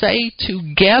to say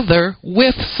together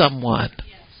with someone.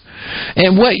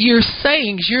 And what you're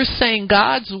saying is you're saying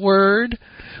God's Word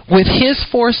with His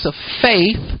force of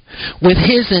faith, with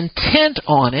His intent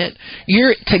on it.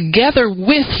 You're together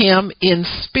with Him in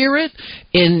spirit,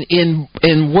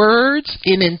 in words,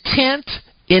 in intent,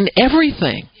 in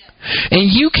everything. And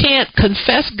you can't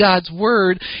confess God's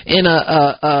Word in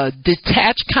a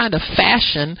detached kind of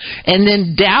fashion and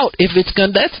then doubt if it's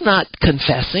going. That's not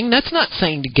confessing. That's not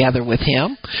saying together with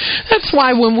Him. That's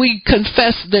why when we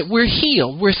confess that we're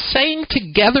healed, we're saying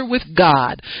together with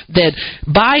God that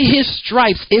by His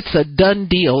stripes it's a done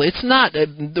deal. It's not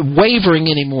wavering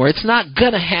anymore. It's not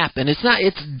going to happen. It's not.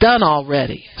 It's done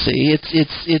already. See,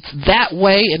 it's that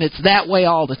way, and it's that way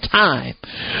all the time.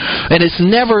 And it's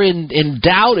never in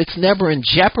doubt. It's never in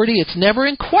jeopardy. It's never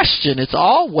in question. It's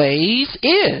always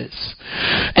is.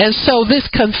 And so this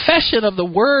confession of the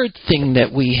Word thing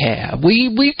that we have,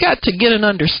 we've got to get an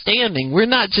understanding. We're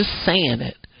not just saying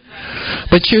it.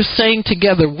 But you're saying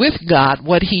together with God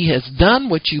what He has done,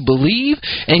 what you believe,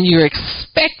 and you're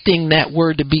expecting that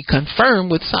Word to be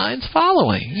confirmed with signs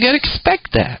following. You got to expect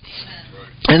that.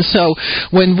 And so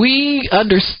when we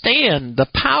understand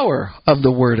the power of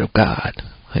the Word of God,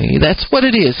 that's what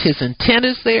it is. His intent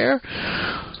is there.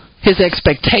 His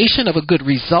expectation of a good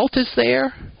result is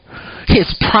there.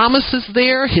 His promise is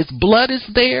there. His blood is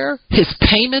there. His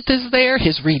payment is there.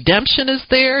 His redemption is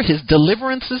there. His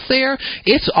deliverance is there.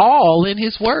 It's all in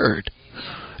His Word.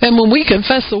 And when we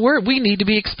confess the Word, we need to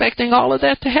be expecting all of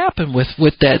that to happen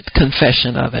with that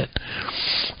confession of it.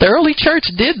 The early church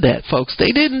did that, folks. They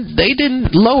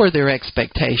didn't lower their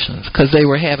expectations because they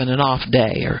were having an off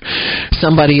day, or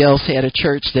somebody else had a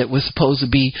church that was supposed to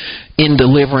be in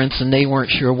deliverance and they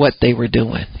weren't sure what they were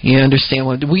doing. You understand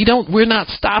what we're not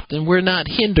stopped and we're not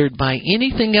hindered by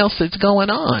anything else that's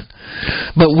going on.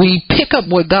 But we pick up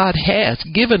what God has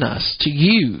given us to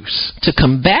use to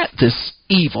combat this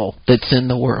evil that's in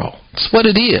the world. It's what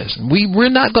it is. We're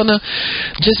not going to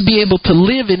just be able to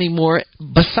live anymore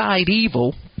beside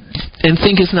evil and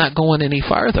think it's not going any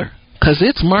farther, because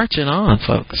it's marching on,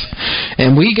 folks.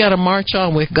 And we got to march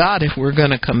on with God if we're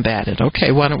going to combat it.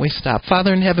 Okay, why don't we stop?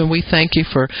 Father in heaven, we thank You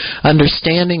for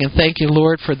understanding, and thank You,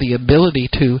 Lord, for the ability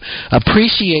to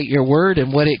appreciate Your Word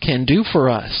and what it can do for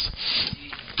us.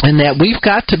 And that we've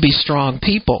got to be strong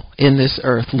people in this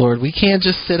earth, Lord. We can't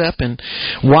just sit up and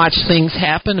watch things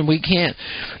happen, and we can't,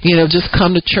 just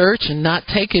come to church and not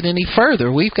take it any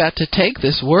further. We've got to take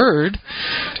this Word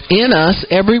in us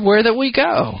everywhere that we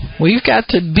go. We've got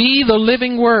to be the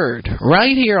living Word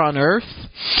right here on earth.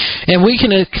 And we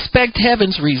can expect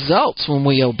heaven's results when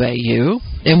we obey You.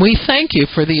 And we thank You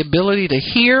for the ability to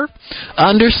hear,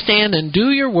 understand, and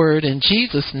do Your Word in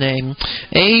Jesus' name.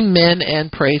 Amen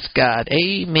and praise God.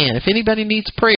 Amen. If anybody needs prayer,